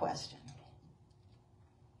important question.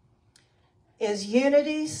 Is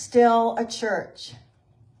Unity still a church?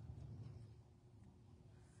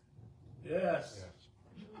 Yes.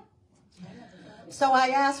 So I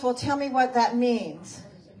asked, well, tell me what that means.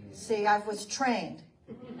 See, I was trained.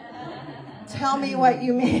 Tell me what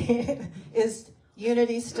you mean. Is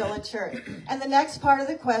Unity still a church? And the next part of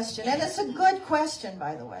the question, and it's a good question,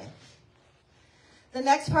 by the way. The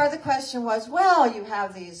next part of the question was, well, you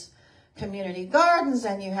have these community gardens,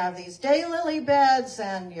 and you have these daylily beds,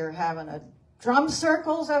 and you're having a drum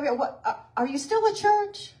circles over here. What, are you still a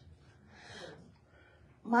church?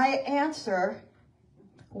 My answer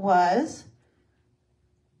was,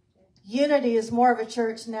 Unity is more of a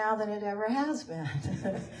church now than it ever has been.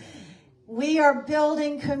 We are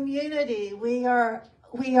building community. We are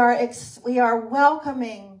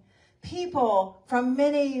welcoming people from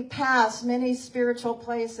many paths, many spiritual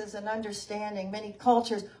places and understanding, many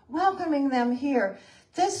cultures, welcoming them here.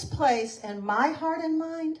 This place, in my heart and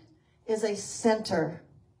mind, is a center.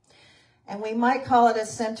 And we might call it a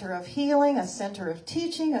center of healing, a center of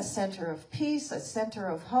teaching, a center of peace, a center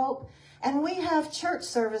of hope. And we have church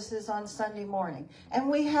services on Sunday morning. And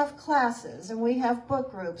we have classes, and we have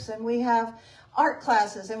book groups, and we have art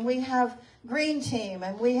classes, and we have green team,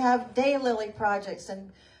 and we have daylily projects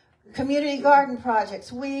and community garden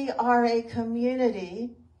projects. We are a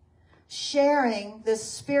community sharing this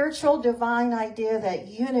spiritual divine idea that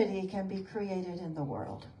unity can be created in the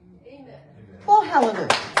world. Amen. Well, hallelujah.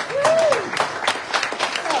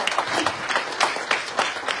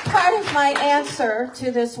 Part of my answer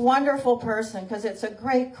to this wonderful person, because it's a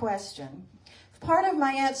great question, part of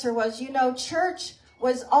my answer was, church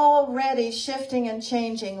was already shifting and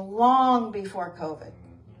changing long before COVID.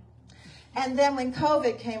 And then when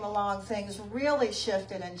COVID came along, things really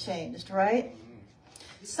shifted and changed, right?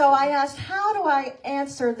 So I asked, how do I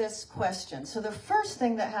answer this question? So the first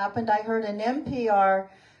thing that happened, I heard an NPR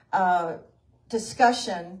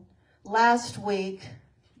discussion last week.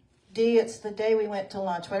 It's the day we went to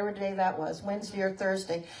lunch, whatever day that was, Wednesday or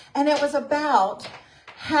Thursday. And it was about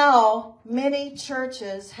how many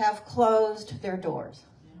churches have closed their doors.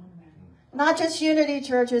 Not just Unity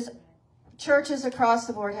churches, churches across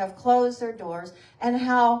the board have closed their doors, and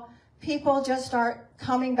how people just aren't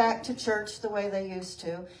coming back to church the way they used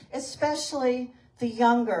to, especially the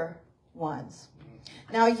younger ones.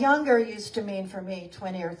 Now, younger used to mean for me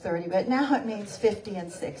 20 or 30, but now it means 50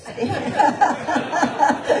 and 60.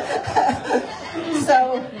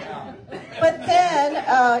 But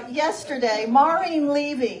then yesterday, Maureen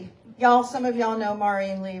Levy, some of y'all know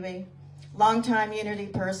Maureen Levy, longtime Unity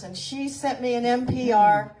person. She sent me an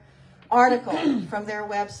NPR article from their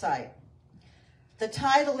website. The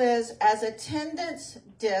title is, As Attendance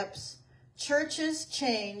Dips, Churches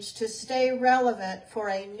Change to Stay Relevant for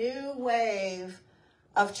a New Wave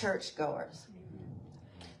of Churchgoers.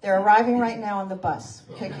 They're arriving right now on the bus.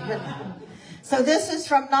 So this is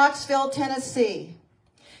from Knoxville, Tennessee.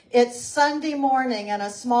 It's Sunday morning, and a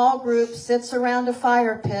small group sits around a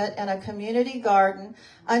fire pit in a community garden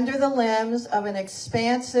under the limbs of an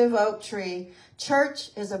expansive oak tree. Church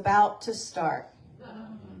is about to start.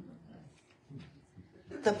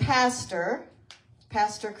 The pastor,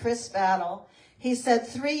 Pastor Chris Battle, he said,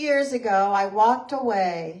 3 years ago, I walked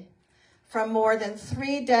away from more than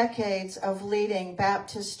 3 decades of leading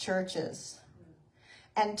Baptist churches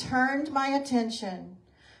and turned my attention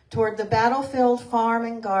toward the Battlefield Farm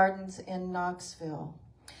and Gardens in Knoxville.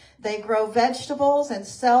 They grow vegetables and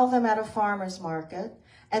sell them at a farmer's market,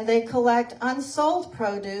 and they collect unsold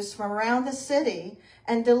produce from around the city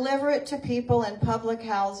and deliver it to people in public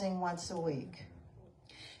housing once a week.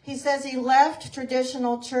 He says he left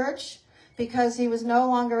traditional church because he was no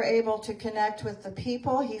longer able to connect with the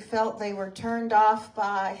people. He felt they were turned off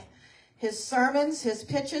by his sermons, his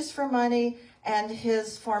pitches for money, and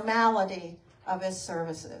his formality of his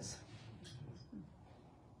services.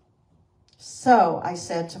 So I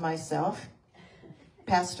said to myself,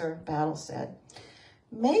 Pastor Battle said,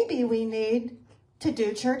 maybe we need to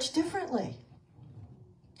do church differently.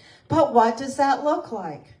 But what does that look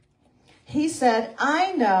like? He said,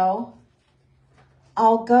 I know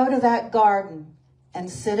I'll go to that garden and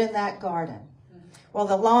sit in that garden. Well,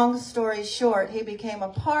 the long story short, he became a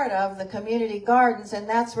part of the community gardens, and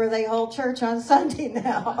that's where they hold church on Sunday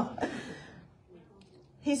now.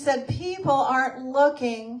 He said, people aren't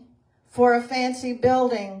looking for a fancy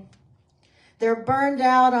building. They're burned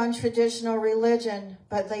out on traditional religion,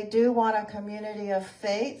 but they do want a community of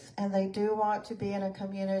faith, and they do want to be in a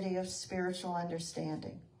community of spiritual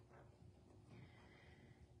understanding.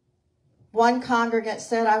 One congregant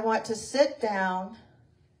said, I want to sit down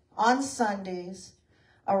on Sundays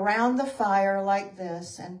around the fire like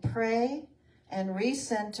this and pray and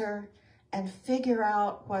recenter and figure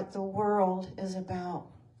out what the world is about.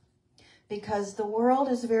 Because the world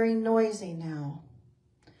is very noisy now.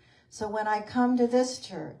 So when I come to this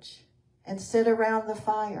church and sit around the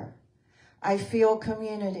fire, I feel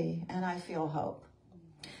community and I feel hope.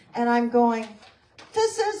 And I'm going,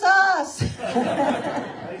 this is us.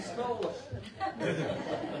 They stole it.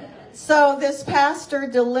 So this pastor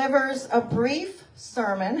delivers a brief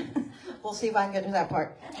sermon. We'll see if I can get to that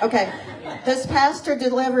part. Okay. This pastor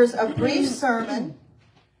delivers a brief sermon,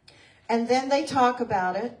 and then they talk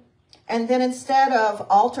about it. And then instead of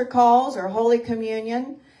altar calls or Holy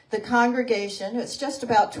Communion, the congregation, it's just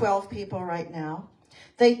about 12 people right now,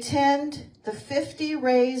 they tend the 50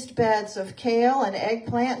 raised beds of kale and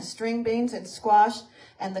eggplant and string beans and squash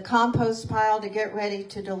and the compost pile to get ready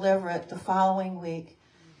to deliver it the following week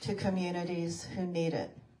to communities who need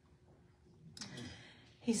it.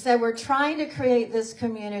 He said, we're trying to create this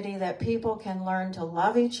community that people can learn to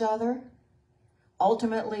love each other,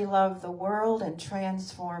 ultimately love the world, and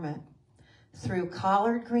transform it through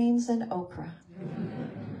collard greens and okra.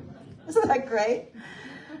 Isn't that great?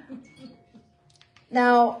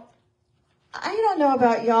 Now, I don't know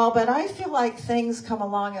about y'all, but I feel like things come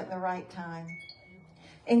along at the right time,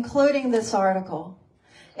 including this article.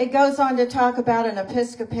 It goes on to talk about an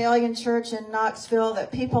Episcopalian church in Knoxville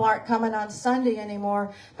that people aren't coming on Sunday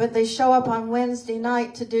anymore, but they show up on Wednesday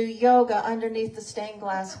night to do yoga underneath the stained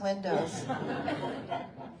glass windows.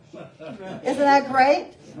 Isn't that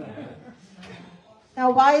great?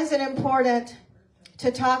 Now, why is it important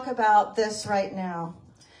to talk about this right now?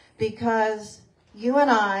 Because you and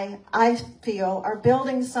I feel, are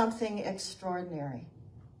building something extraordinary.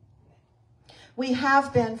 We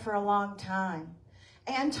have been for a long time.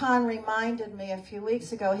 Anton reminded me a few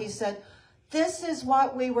weeks ago, he said, this is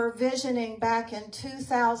what we were visioning back in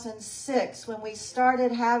 2006 when we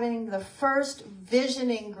started having the first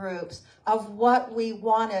visioning groups of what we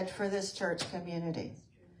wanted for this church community.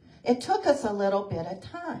 It took us a little bit of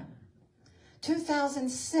time.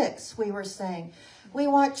 2006, we were saying, we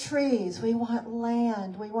want trees, we want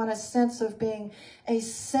land, we want a sense of being a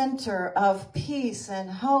center of peace and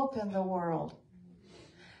hope in the world.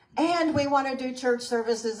 And we want to do church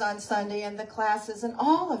services on Sunday and the classes and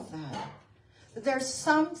all of that. There's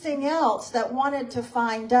something else that wanted to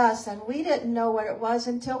find us, and we didn't know what it was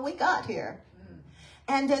until we got here.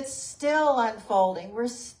 And it's still unfolding. We're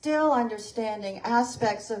still understanding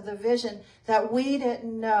aspects of the vision that we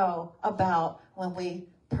didn't know about when we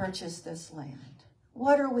purchased this land.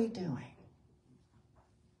 What are we doing?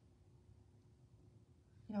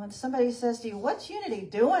 You know, when somebody says to you, what's Unity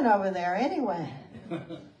doing over there anyway?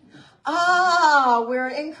 We're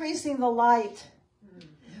increasing the light.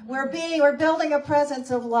 We're building a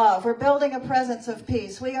presence of love. We're building a presence of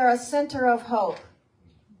peace. We are a center of hope.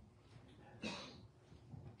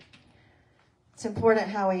 It's important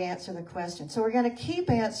how we answer the question. So we're going to keep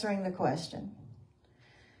answering the question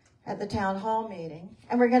at the town hall meeting.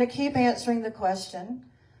 And we're going to keep answering the question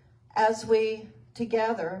as we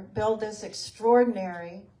together build this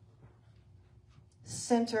extraordinary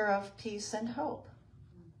center of peace and hope.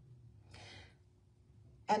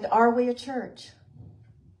 And are we a church?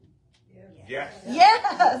 Yes.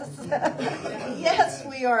 Yes. Yes,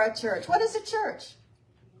 we are a church. What is a church?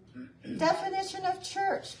 Definition of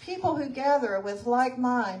church. People who gather with like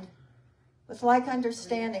mind, with like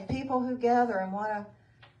understanding. People who gather and want to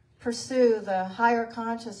pursue the higher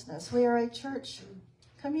consciousness. We are a church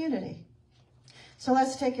community. So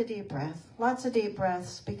let's take a deep breath. Lots of deep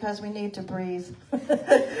breaths because we need to breathe.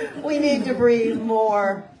 We need to breathe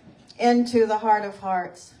more into the heart of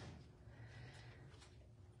hearts.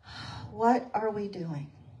 What are we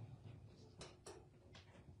doing?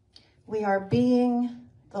 We are being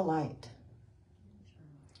the light.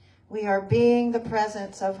 We are being the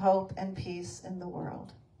presence of hope and peace in the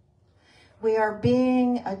world. We are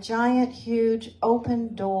being a giant, huge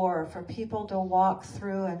open door for people to walk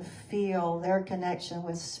through and feel their connection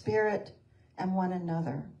with spirit and one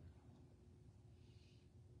another.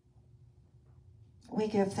 we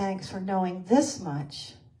give thanks for knowing this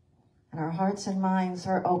much, and our hearts and minds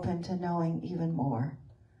are open to knowing even more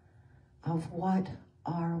of what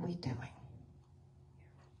are we doing.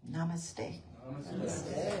 Namaste.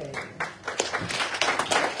 Namaste.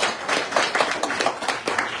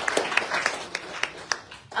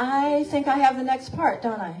 I think I have the next part,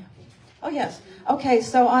 don't I? Oh yes. Okay,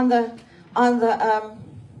 so on the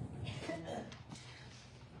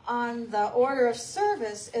order of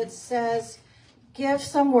service, it says, give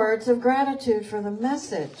some words of gratitude for the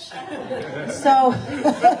message. So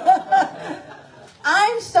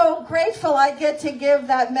I'm so grateful I get to give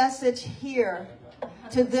that message here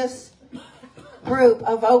to this group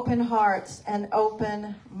of open hearts and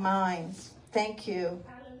open minds. Thank you.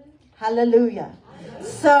 Hallelujah.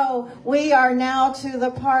 So we are now to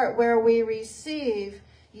the part where we receive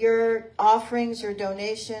your offerings, your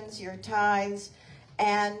donations, your tithes,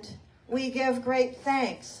 and we give great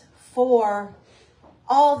thanks for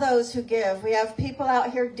all those who give. We have people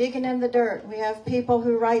out here digging in the dirt. We have people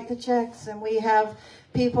who write the checks, and we have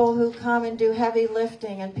people who come and do heavy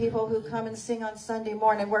lifting, and people who come and sing on Sunday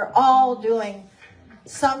morning. We're all doing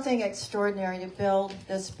something extraordinary to build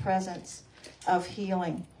this presence of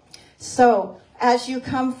healing. So as you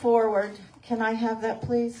come forward, can I have that,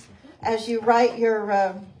 please? As you write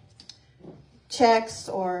your checks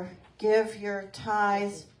or give your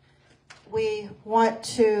tithes, we want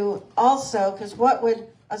to also, because what would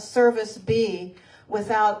a service be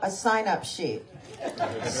without a sign-up sheet?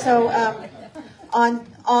 So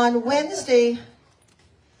on Wednesday,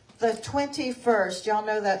 the 21st, y'all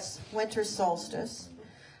know that's winter solstice,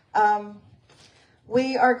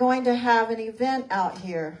 we are going to have an event out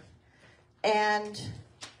here. And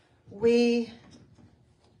we'll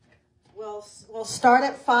start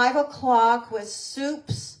at 5 o'clock with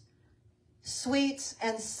soups, sweets,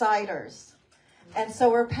 and ciders. And so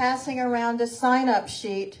we're passing around a sign-up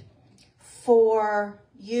sheet for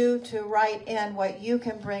you to write in what you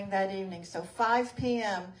can bring that evening. So 5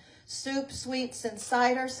 p.m., soup, sweets, and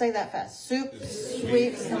cider. Say that fast. Soup,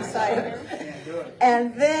 sweets, and cider.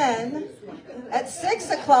 And then at 6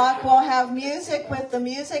 o'clock, we'll have music with the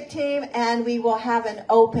music team, and we will have an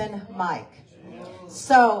open mic.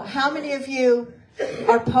 So how many of you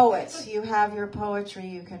are poets? You have your poetry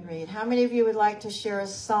you can read. How many of you would like to share a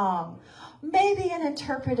song? Maybe an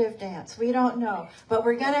interpretive dance. We don't know. But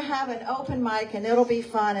we're going to have an open mic, and it'll be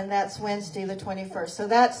fun, and that's Wednesday the 21st. So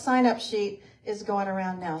that sign-up sheet is going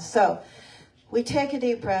around now. So we take a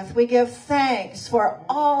deep breath. We give thanks for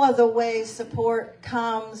all of the ways support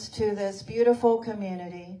comes to this beautiful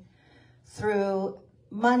community through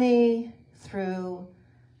money, through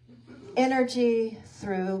energy,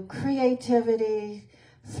 through creativity,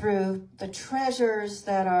 through the treasures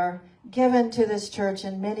that are given to this church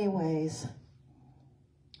in many ways.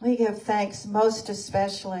 We give thanks most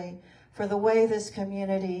especially for the way this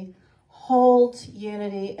community holds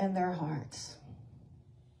unity in their hearts.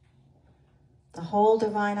 The whole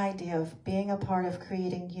divine idea of being a part of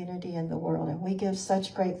creating unity in the world. And we give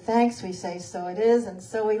such great thanks. We say, so it is, and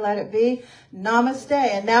so we let it be. Namaste.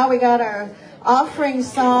 And now we got our offering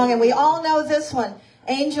song, and we all know this one.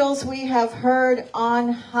 Angels we have heard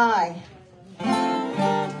on high.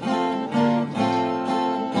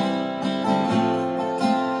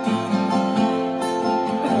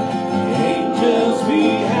 Angels we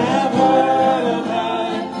have heard on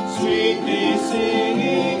high, sweetly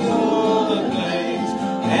singing o'er the plains,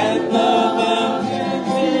 and the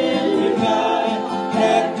mountains in reply,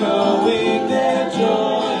 echoing their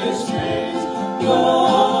joyous strains.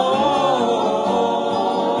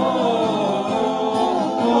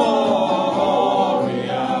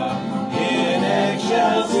 Gloria in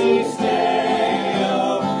excelsis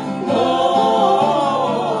Deo.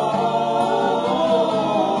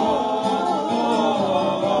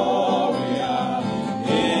 Gloria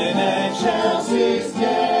in excelsis Deo.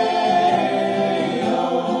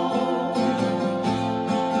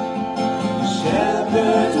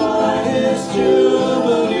 Shepherds, what is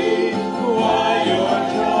jubilee? Why your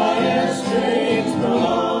joyous strains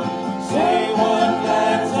prolong? Say what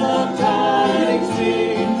gladsome tidings be,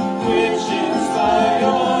 which inspire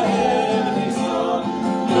your heavenly song.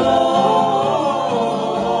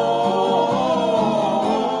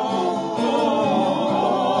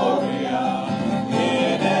 Gloria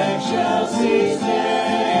in excelsis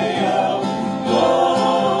Deo. Gloria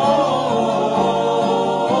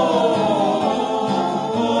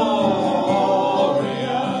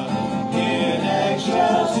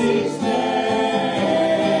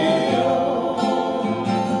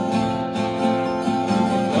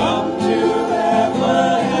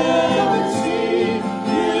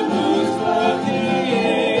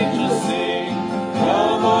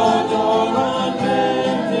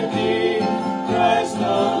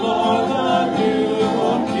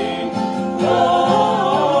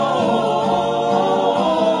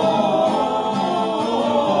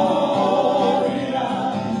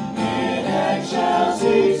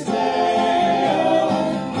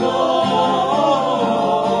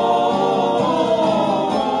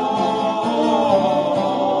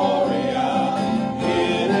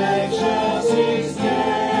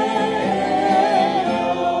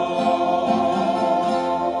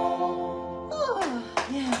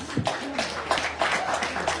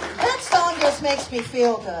you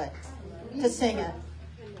feel good to sing it?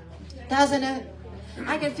 Doesn't it?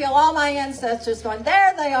 I can feel all my ancestors going,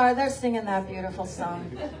 there they are, they're singing that beautiful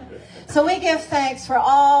song. So we give thanks for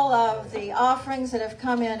all of the offerings that have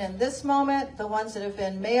come in this moment, the ones that have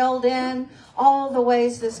been mailed in, all the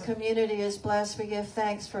ways this community is blessed. We give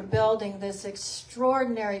thanks for building this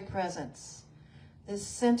extraordinary presence, this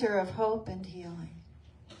center of hope and healing,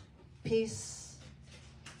 peace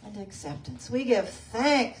and acceptance. We give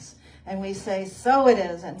thanks and we say, so it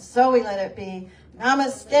is, and so we let it be.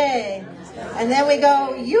 Namaste. And then we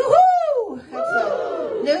go, yoo-hoo! That's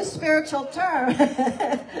a new spiritual term.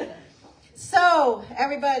 So,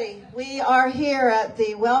 everybody, we are here at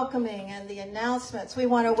the welcoming and the announcements. We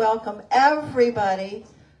want to welcome everybody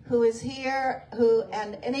who is here,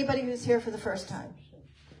 and anybody who's here for the first time.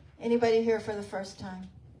 Anybody here for the first time?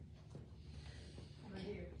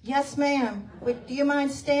 Yes, ma'am. Do you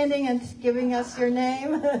mind standing and giving us your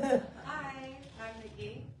name? Hi, I'm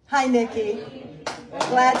Nikki. Hi, Nikki.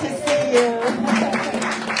 Glad to see you.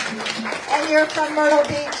 And you're from Myrtle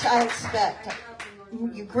Beach, I expect.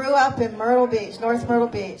 You grew up in Myrtle Beach, North Myrtle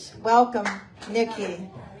Beach. Welcome, Nikki.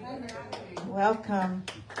 Welcome.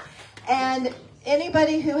 And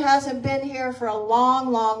anybody who hasn't been here for a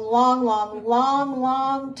long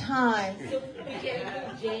time.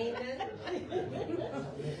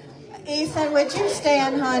 Ethan, would you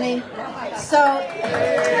stand, honey? So,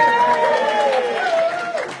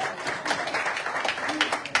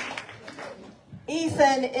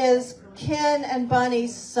 Ethan is Ken and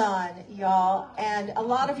Bunny's son, y'all. And a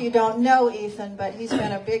lot of you don't know Ethan, but he's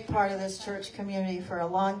been a big part of this church community for a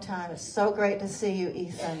long time. It's so great to see you,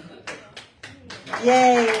 Ethan.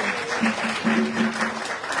 Yay.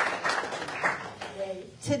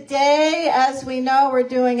 Today, as we know, we're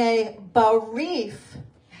doing a brief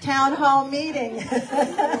town hall meeting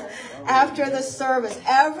after the service.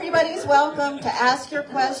 Everybody's welcome to ask your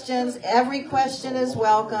questions. Every question is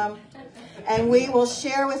welcome. And we will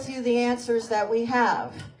share with you the answers that we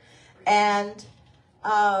have. And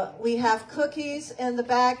we have cookies in the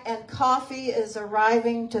back, and coffee is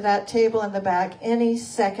arriving to that table in the back any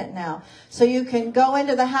second now. So you can go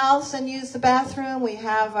into the house and use the bathroom. We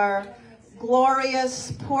have our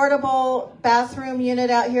glorious portable bathroom unit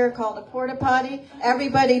out here called a porta potty.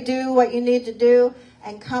 Everybody do what you need to do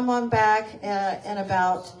and come on back in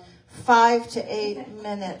about 5 to 8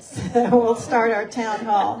 minutes. We'll start our town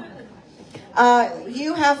hall.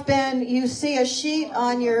 You see a sheet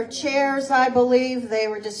on your chairs, I believe. They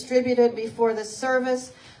were distributed before the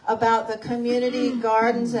service about the community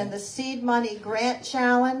gardens and the seed money grant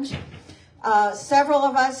challenge. Several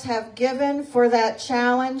of us have given for that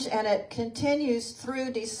challenge, and it continues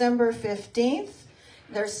through December 15th.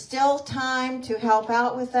 There's still time to help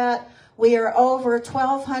out with that. We are over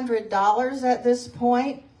 $1,200 at this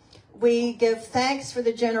point. We give thanks for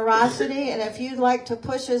the generosity, and if you'd like to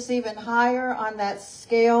push us even higher on that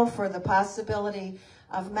scale for the possibility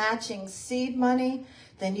of matching seed money,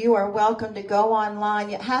 then you are welcome to go online.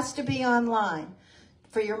 It has to be online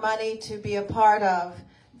for your money to be a part of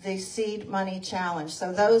the Seed Money Challenge.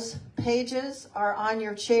 So those pages are on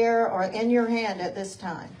your chair or in your hand at this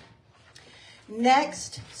time.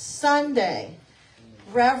 Next Sunday,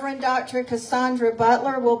 Reverend Dr. Cassandra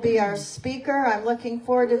Butler will be our speaker. I'm looking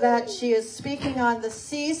forward to that. She is speaking on the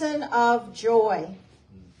season of joy.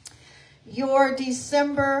 Your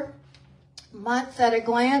December month at a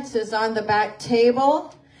glance is on the back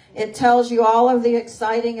table. It tells you all of the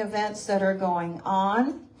exciting events that are going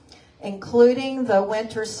on, including the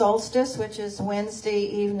winter solstice, which is Wednesday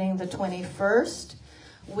evening, the 21st.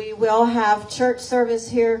 We will have church service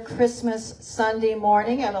here Christmas Sunday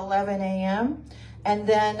morning at 11 a.m., and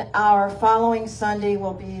then our following Sunday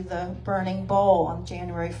will be the Burning Bowl on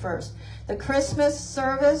January 1st. The Christmas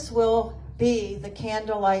service will be the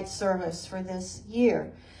candlelight service for this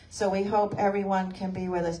year. So we hope everyone can be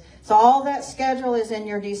with us. So all that schedule is in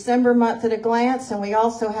your December month at a glance, and we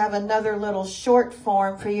also have another little short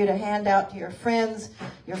form for you to hand out to your friends,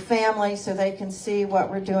 your family, so they can see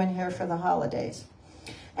what we're doing here for the holidays.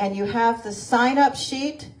 And you have the sign-up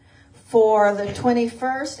sheet for the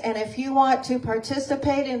 21st, and if you want to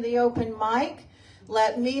participate in the open mic,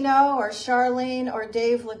 let me know, or Charlene or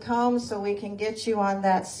Dave Lacombe, so we can get you on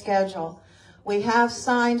that schedule. We have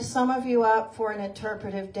signed some of you up for an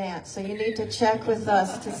interpretive dance, so you need to check with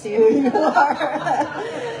us to see who you are.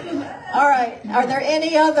 All right, are there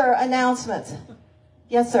any other announcements?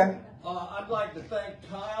 Yes, sir. I'd like to thank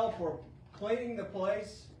Kyle for cleaning the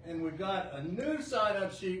place and we've got a new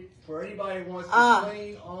sign-up sheet for anybody who wants to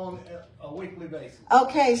clean on a weekly basis.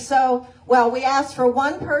 Okay, so, well, we asked for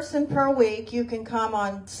one person per week. You can come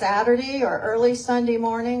on Saturday or early Sunday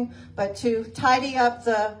morning, but to tidy up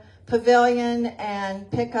the pavilion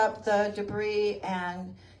and pick up the debris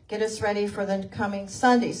and get us ready for the coming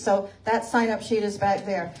Sunday. So that sign-up sheet is back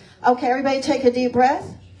there. Okay, everybody take a deep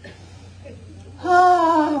breath.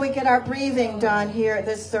 Oh, we get our breathing done here at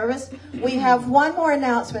this service. We have one more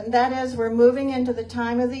announcement, and that is we're moving into the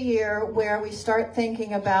time of the year where we start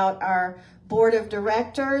thinking about our board of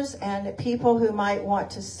directors and people who might want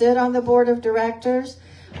to sit on the board of directors.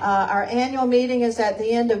 Our annual meeting is at the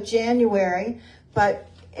end of January, but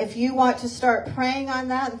if you want to start praying on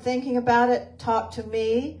that and thinking about it, talk to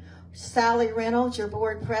me, Sally Reynolds, your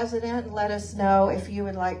board president, and let us know if you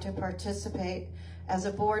would like to participate as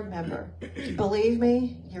a board member. Believe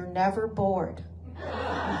me, you're never bored.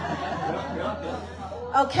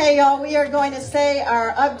 Okay, y'all, we are going to say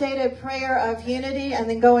our updated prayer of unity and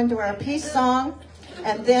then go into our peace song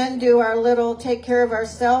and then do our little take care of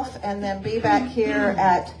ourselves and then be back here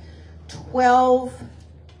at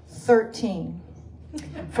 12:13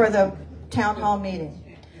 for the town hall meeting.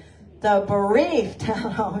 The bereaved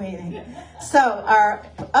town hall meeting. So our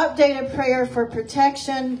updated prayer for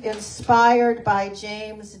protection inspired by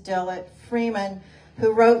James Dillett Freeman,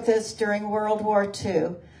 who wrote this during World War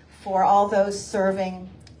II for all those serving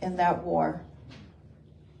in that war.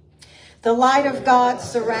 The light of God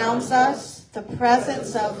surrounds us. The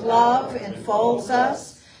presence of love enfolds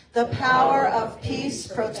us. The power of peace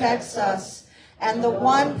protects us. And the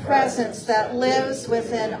one presence that lives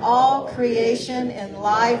within all creation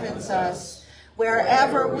enlivens us.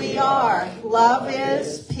 Wherever we are, love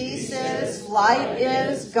is, peace is, light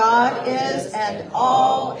is, God is, and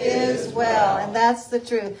all is well. And that's the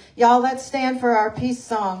truth. Y'all, let's stand for our peace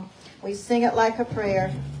song. We sing it like a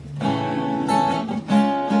prayer.